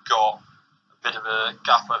he's got a bit of a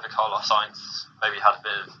gap over Carlos Sainz. Maybe had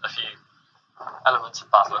a few elements of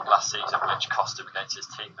bad luck last season, which cost him against his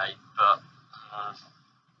teammate. But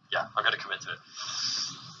I'm going to commit to it.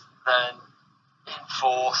 Then in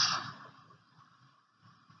fourth,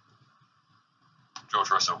 George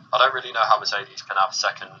Russell. I don't really know how Mercedes can have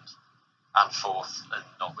second and fourth and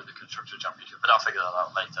not win the Constructors' Championship, but I'll figure that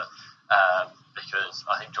out later. Because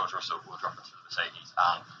I think George Russell will drop into the Mercedes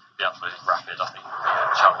and be absolutely rapid. I think he'll be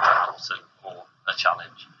a challenge for Hamilton, or a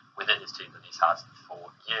challenge within his team that he's had for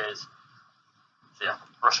years. So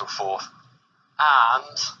Russell fourth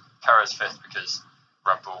and Perez fifth, because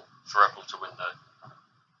for Red Bull to win the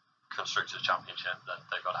Constructors' Championship, then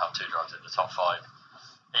they've got to have 2 drivers in the top 5.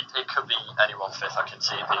 It could be anyone fifth. I can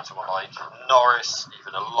see it being someone like Norris,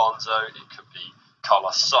 even Alonso. It could be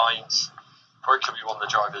Carlos Sainz, or it could be one of the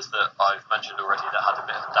drivers that I've mentioned already that had a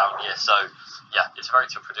bit of a down year. So, it's a very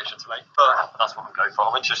tough prediction to make, but that's what I'm going for.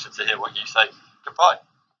 I'm interested to hear what you say. Goodbye.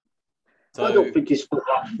 So, I don't think he's thought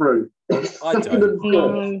that through. I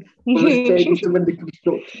don't. Mercedes to win the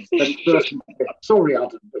Constructors. Sorry,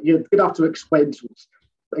 Adam, but you're going to have to explain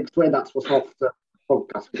that to us off the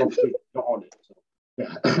podcast, because obviously not on it. So.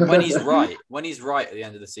 Yeah. When he's right at the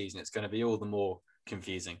end of the season, it's going to be all the more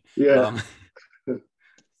confusing. Yeah.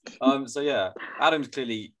 Adam's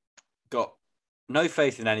clearly got no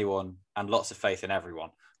faith in anyone and lots of faith in everyone.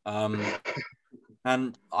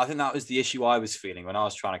 And I think that was the issue I was feeling when I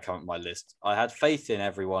was trying to come up with my list. I had faith in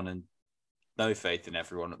everyone and no faith in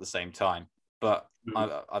everyone at the same time. But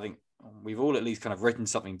I think we've all at least kind of written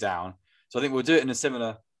something down. So I think we'll do it in a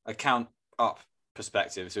similar account up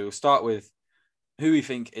perspective. So we'll start with who we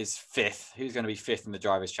think is fifth, who's going to be fifth in the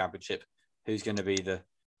Drivers' Championship, who's going to be the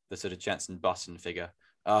sort of Jenson Button figure.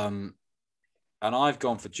 And I've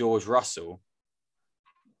gone for George Russell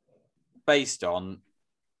based on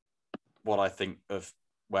what I think of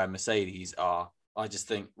where Mercedes are. I just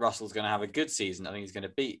think Russell's going to have a good season. I think he's going to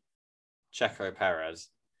beat Checo Perez.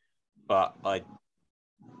 But I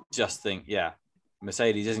just think,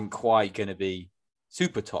 Mercedes isn't quite going to be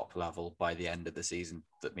super top level by the end of the season.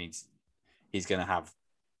 That means he's going to have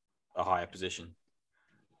a higher position.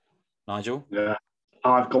 Nigel? Yeah,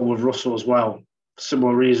 I've gone with Russell as well.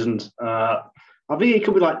 Similar reasons. I think it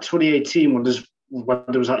could be like 2018 when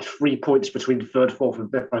there was like 3 points between third, fourth,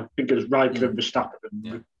 and fifth. I think it was Raikkonen and Verstappen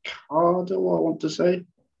and Ricardo, I want to say.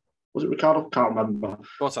 Was it Ricardo? Can't remember.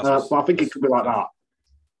 But I think it could be like that.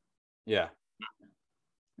 Yeah.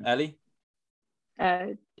 Ellie?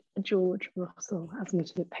 George Russell, as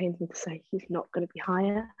much as it pains me to say, he's not going to be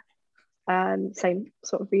higher. Same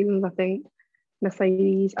sort of reasons, I think.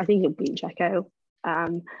 Mercedes, I think he'll beat Checo.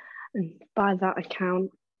 And by that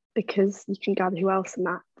account, because you can gather who else in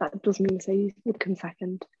that. That does mean Mercedes would come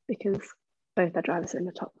second because both their drivers are in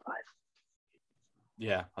the top 5.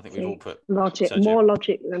 Yeah, I think we've all put logic, Sergio. more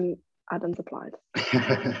logic than Adam's applied.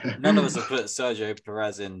 None of us have put Sergio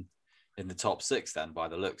Perez in the top 6 then, by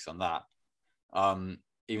the looks on that.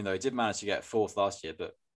 Even though he did manage to get 4th last year,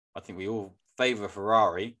 but I think we all favour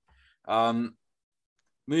Ferrari.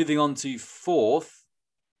 Moving on to 4th,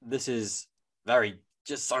 this is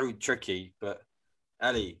just so tricky, but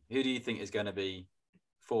Ellie, who do you think is going to be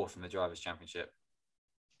 4th in the Drivers' Championship?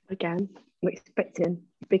 Again, I'm expecting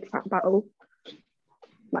a big fat battle.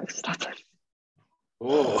 Max Verstappen.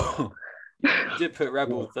 Oh, you did put Red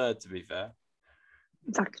Bull 3rd, to be fair.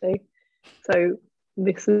 Exactly. So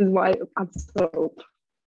this is why I'm so.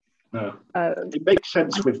 No. It makes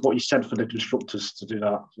sense with what you said for the constructors to do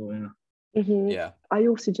that. So, yeah. Mm-hmm. Yeah. I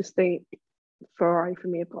also just think Ferrari for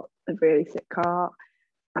me have got a really sick car,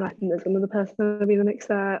 and I think there's another person going to be the next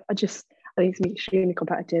there. I think it's going to be extremely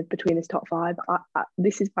competitive between this top 5.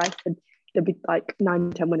 This is why I said there'll be like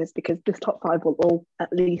 9-10 winners, because this top 5 will all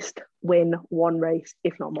at least win one race,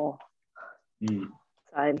 if not more. So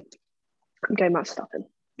I'm going Max Verstappen.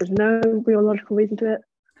 There's no real logical reason to it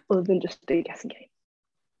other than just a guessing game.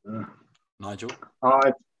 Nigel?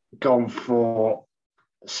 I've gone for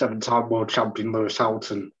 7-time world champion Lewis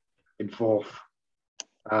Hamilton in 4th.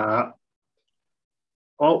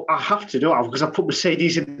 Well, I have to do it because I put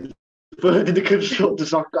Mercedes in 3rd in the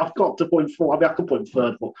constructors. I've got to point 4th. I mean, I could point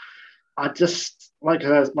 3rd, but I just, like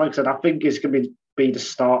I said, I think it's going to be the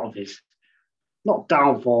start of his, not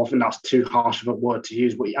downfall. I think that's too harsh of a word to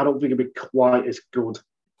use, but I don't think it'll be quite as good.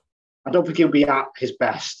 I don't think he'll be at his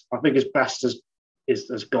best. I think his best has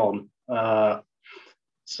gone.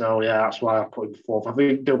 So, yeah, that's why I put him 4th. I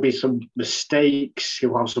think there'll be some mistakes.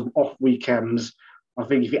 He'll have some off weekends. I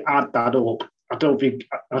think if you add that up, I don't think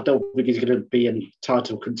he's going to be in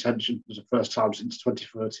title contention for the first time since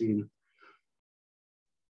 2013.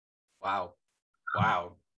 Wow.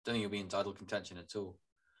 Don't think he'll be in title contention at all.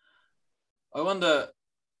 I wonder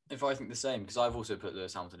if I think the same, because I've also put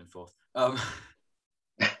Lewis Hamilton in 4th.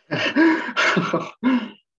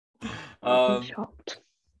 I'm shocked.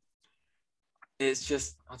 It's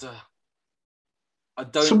just I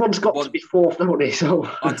don't. Someone's got to be 4th, don't they? So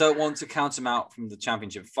I don't want to count him out from the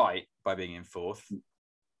championship fight by being in 4th,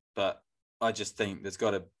 but I just think it's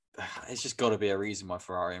just got to be a reason why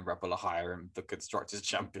Ferrari and Red Bull are higher in the Constructors'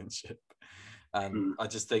 Championship. And I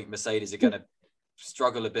just think Mercedes are going to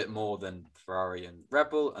struggle a bit more than Ferrari and Red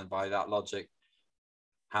Bull, and by that logic,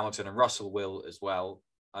 Hamilton and Russell will as well.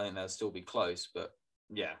 I think they'll still be close, but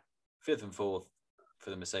yeah, 5th and 4th for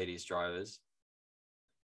the Mercedes drivers.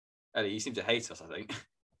 Ellie, you seem to hate us, I think.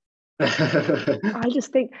 I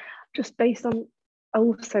just think, just based on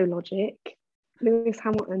also logic, Lewis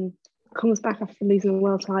Hamilton comes back after losing the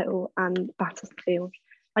world title and batters the field.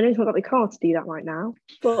 I know he's not got the car to do that right now,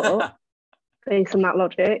 but based on that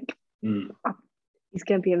logic, he's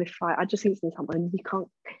going to be in this fight. I just think it's Lewis Hamilton.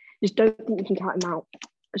 Just don't think you can count him out.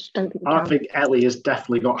 I think Ellie has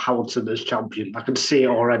definitely got Hamilton as champion. I can see it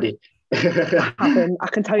already. I haven't. I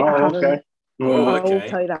can tell you I haven't. Okay. Oh, okay. I'll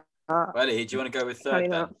tell you that. Ellie, do you want to go with 3rd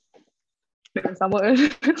then?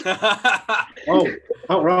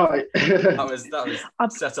 All right. that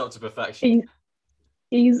was set up to perfection.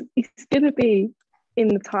 He's going to be in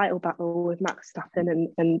the title battle with Max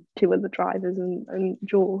Verstappen and 2 other drivers and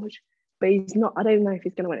George, but he's not. I don't know if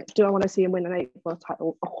he's going to win it. Do I want to see him win an 8th world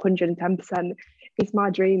title? 110%. It's my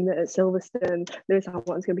dream that at Silverstone, Lewis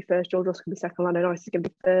Hamilton's going to be 1st, George Russell going to be 2nd, Lando Norris is going to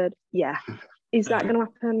be 3rd. Yeah. Is that going to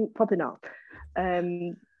happen? Probably not.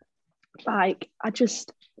 I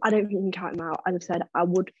don't think you can count him out. As I've said, I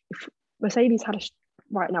would, if Mercedes had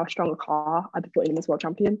right now a stronger car, I'd be putting him as world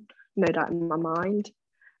champion, no doubt in my mind.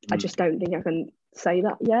 I just don't think I can say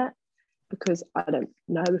that yet, because I don't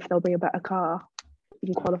know if they'll bring a better car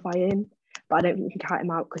you can qualify in, but I don't think you can count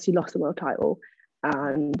him out because he lost the world title.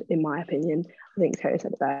 And in my opinion, I think Terry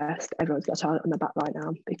said it best, everyone's got a target on their back right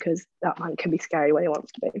now, because that man can be scary when he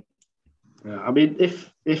wants to be. Yeah, I mean,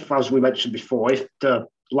 if as we mentioned before, if the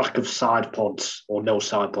lack of side pods or no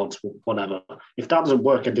side pods, whatever, if that doesn't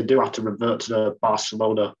work and they do have to revert to the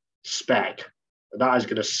Barcelona spec, that is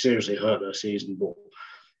going to seriously hurt their season. But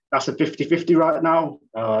that's a 50-50 right now.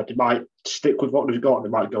 They might stick with what they've got, they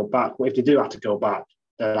might go back. But if they do have to go back,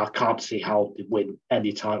 then I can't see how they win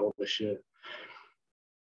any title this year.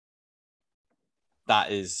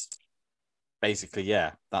 That is basically,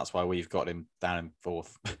 yeah, that's why we've got him down in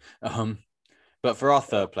 4th. But for our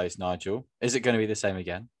 3rd place, Nigel, is it going to be the same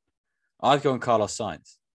again? I've gone Carlos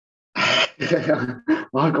Sainz. I've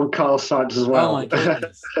gone Carlos Sainz as well. Oh my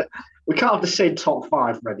goodness. We can't have the same top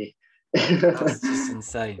 5 ready. That's just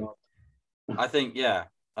insane. I think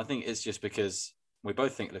it's just because we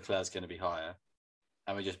both think Leclerc's going to be higher,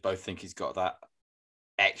 and we just both think he's got that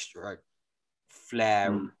extra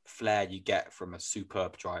flair you get from a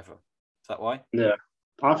superb driver. Is that why? Yeah.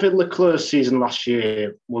 I think Leclerc's season last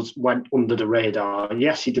year went under the radar.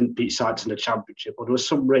 Yes, he didn't beat Sainz in the championship, but there were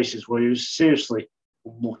some races where he was seriously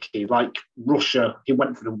unlucky. Like Russia, he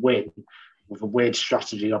went for the win with a weird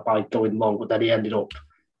strategy by going long, but then he ended up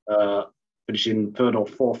finishing third or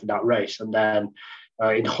fourth in that race. And then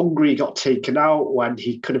in Hungary, he got taken out when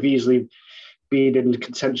he could have easily been in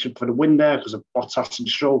contention for the win there because of Bottas and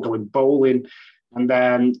Stroll going bowling. And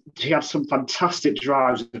then he had some fantastic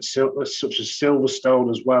drives such as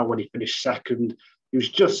Silverstone as well when he finished second. He was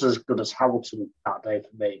just as good as Hamilton that day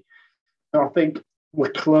for me. So I think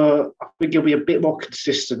Leclerc, he'll be a bit more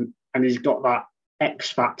consistent and he's got that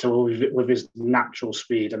X factor with his natural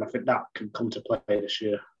speed. And I think that can come to play this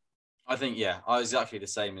year. I think, I was exactly the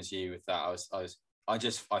same as you with that.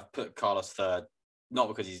 I've put Carlos third, not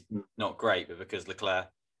because he's not great, but because Leclerc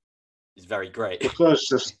is very great. Leclerc's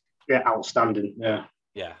just outstanding. Yeah.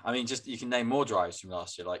 I mean, just you can name more drives from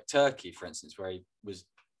last year, like Turkey, for instance, where he was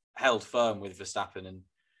held firm with Verstappen and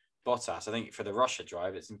Bottas. I think for the Russia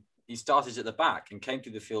drive, he started at the back and came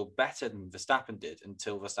through the field better than Verstappen did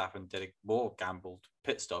until Verstappen did a more gambled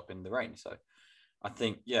pit stop in the rain. So I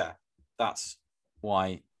think, that's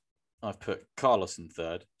why I've put Carlos in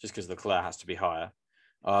third, just because Leclerc has to be higher.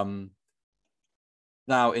 Now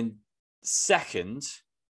in second,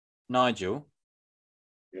 Nigel.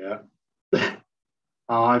 Yeah. Did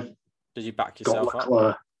you back yourself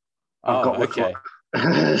up? I've got Leclerc.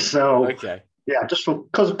 So okay. Yeah, just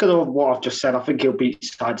because of what I've just said, I think he'll beat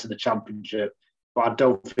Sainz in the championship, but I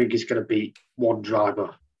don't think he's going to beat one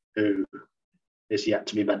driver who is yet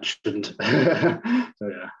to be mentioned. So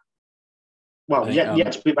yeah. Well,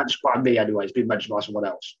 yet to be mentioned by me anyway. It's been mentioned by someone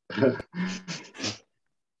else.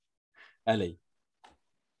 Ellie.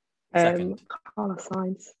 Second. Carlos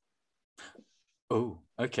Sainz. Oh,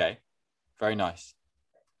 okay. Very nice.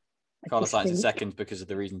 Carlos Sainz is second because of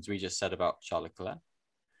the reasons we just said about Charles Leclerc.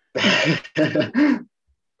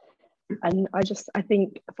 And I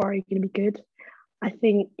think Ferrari are going to be good. I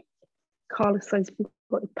think Carlos Sainz, if we've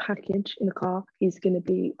got the package in the car, he's going to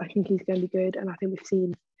be good. And I think we've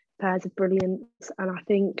seen pairs of brilliance. And I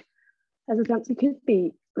think as a chance he could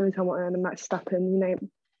beat Lewis Hamilton and Max Verstappen,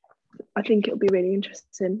 I think it'll be really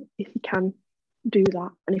interesting if he can do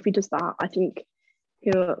that. And if he does that, I think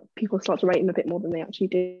people start to rate him a bit more than they actually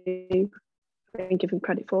do and give him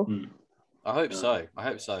credit for. I hope so.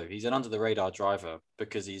 He's an under the radar driver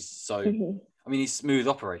because he's so. I mean, he's smooth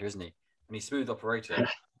operator, isn't he? And he's smooth operator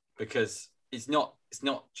because it's not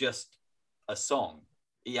just a song.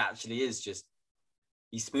 He actually is just.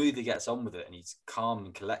 He smoothly gets on with it, and he's calm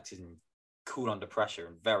and collected and cool under pressure,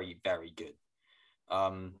 and very, very good.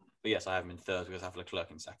 But yes, I have him in third because I have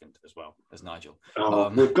Leclerc in second as well as Nigel.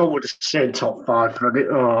 We've gone with the same top five for it.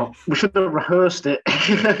 We should have rehearsed it. We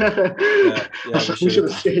should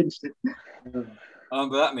have changed it.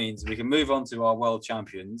 But that means we can move on to our world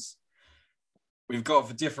champions. We've got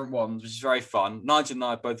for different ones, which is very fun. Nigel and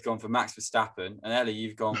I have both gone for Max Verstappen, and Ellie,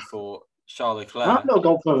 you've gone for Charles Leclerc. I've not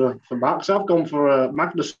gone for Max. I've gone for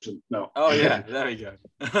Magnussen. No. Oh yeah, there we go.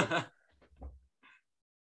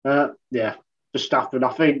 Verstappen.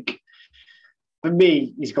 I think for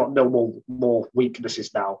me, he's got no more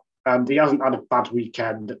weaknesses now. And he hasn't had a bad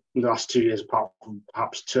weekend in the last 2 years, apart from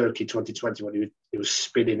perhaps Turkey 2020 when he was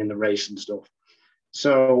spinning in the race and stuff.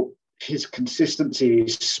 So his consistency,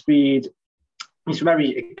 his speed, he's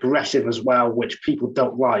very aggressive as well, which people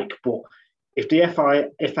don't like. But if the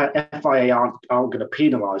FIA aren't going to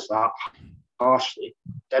penalise that harshly,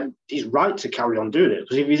 then he's right to carry on doing it.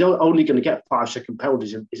 Because if he's only going to get 5-second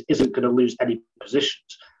penalties and isn't going to lose any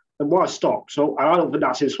positions, then why stop? So I don't think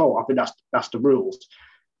that's his fault. I think that's the rules.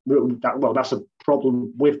 That's a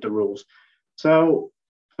problem with the rules. So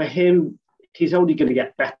for him, he's only going to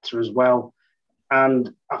get better as well.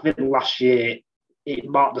 And I think last year it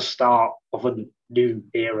marked the start of a new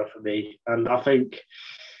era for me. And I think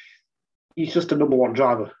he's just the number one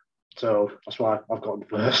driver. So that's why I've got him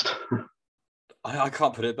first. I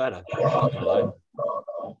can't put it better.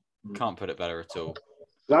 Can't put it better at all.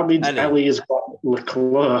 That means Ellie has got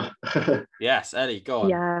Leclerc. Yes, Ellie, go on.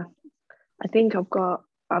 Yeah, I think I've got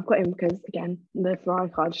him because, again, the Ferrari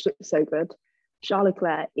car just looks so good. Charles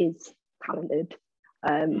Leclerc is talented.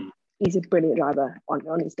 He's a brilliant driver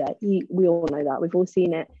on his day. We all know that. We've all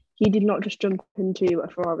seen it. He did not just jump into a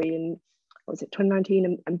Ferrari in,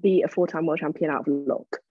 2019 and beat a 4-time world champion out of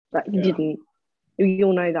luck. But he didn't. We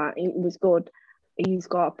all know that. He was good. He's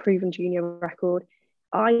got a proven junior record.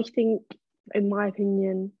 I think, in my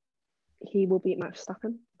opinion, he will beat Max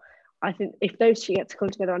Verstappen. I think if those two get to come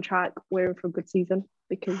together on track, we're in for a good season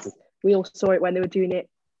because we all saw it when they were doing it.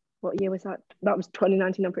 What year was that? That was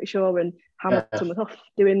 2019, I'm pretty sure. And Hamilton was off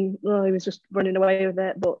doing, well, he was just running away with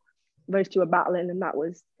it. But those two were battling, and that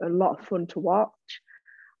was a lot of fun to watch.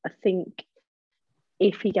 I think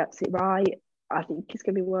if he gets it right, I think he's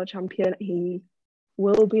going to be world champion. He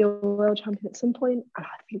will be a world champion at some point. And I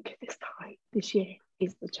think this year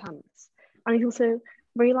is the chance. And he's also a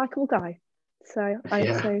very likeable guy. So I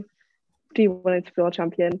also do want him to be world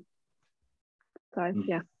champion. So,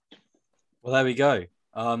 yeah. Well, there we go.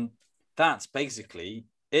 That's basically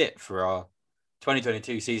it for our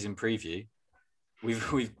 2022 season preview.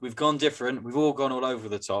 We've gone different. We've all gone all over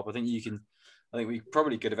the top. I think we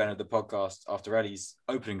probably could have ended the podcast after Eddie's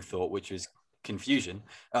opening thought, which was confusion.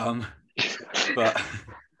 But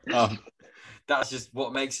that's just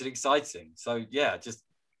what makes it exciting. So yeah,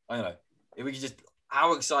 I don't know. If we could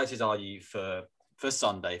how excited are you for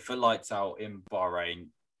Sunday, for lights out in Bahrain?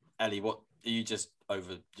 Ellie, what are you just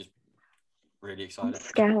really excited? I'm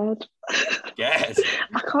scared. Yes.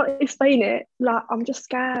 I can't explain it. Like, I'm just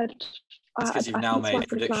scared. It's because you've now made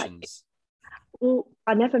predictions. Well,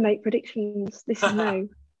 I never make predictions. This is new.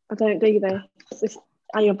 I don't do this.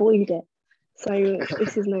 I avoid it. So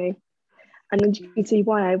this is new. And then you can see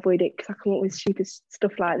why I avoid it, because I come up with stupid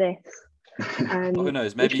stuff like this. Who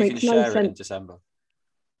knows? Maybe you can share it in December.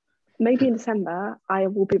 Maybe in December I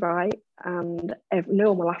will be right, and no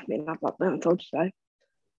one will laugh at me and I'm like, no, I told you so.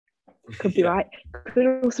 Could be right.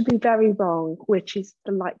 Could also be very wrong, which is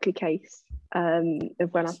the likely case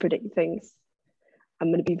of when I predict things. I'm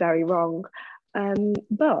going to be very wrong.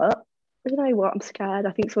 But you know what? I'm scared.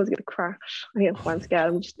 I think someone's going to crash. I think that's why I'm scared.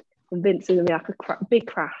 I'm just convinced there's going to be like a big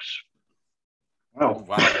crash. Oh,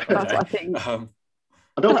 wow. That's what I think.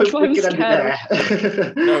 I don't think we can end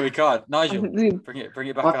it there. No, we can't. Nigel, bring it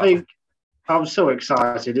back up. I think I'm so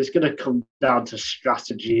excited. It's going to come down to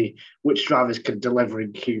strategy, which drivers can deliver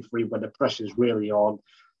in Q3 when the pressure's really on.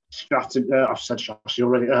 Strategy, I've said strategy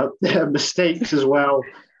already. Mistakes as well.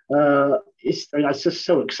 It's just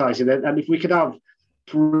so exciting. And if we could have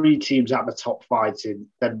 3 teams at the top fighting,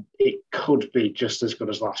 then it could be just as good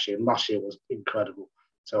as last year. Last year was incredible.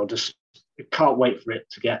 So I can't wait for it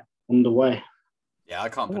to get underway. Yeah, I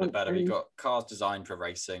can't put it better. We've got cars designed for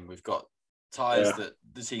racing. We've got tyres that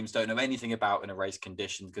the teams don't know anything about in a race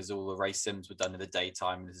condition, because all the race sims were done in the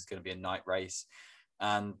daytime, and this is going to be a night race.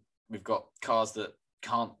 And we've got cars that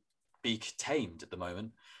can't be tamed at the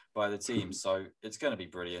moment by the team. So it's going to be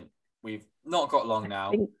brilliant. We've not got long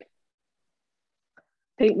now. I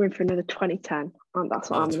think we're in for another 2010. That's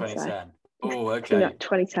what I'm going to say. Oh, okay.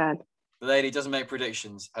 2010. The lady doesn't make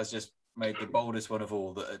predictions, has just made the boldest one of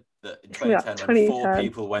all, that in 2010, when 4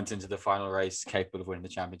 people went into the final race capable of winning the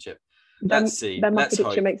championship. Let's see. Then my Let's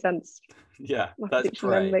prediction makes sense. Yeah, my let's prediction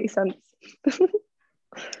pray. then makes sense.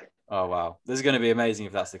 Oh, wow. This is going to be amazing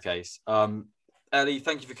if that's the case. Ellie,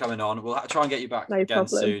 thank you for coming on. We'll try and get you back again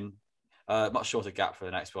soon. Much shorter gap for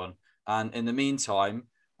the next one. And in the meantime,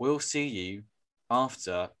 we'll see you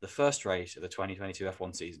after the first race of the 2022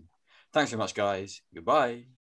 F1 season. Thanks very much, guys. Goodbye.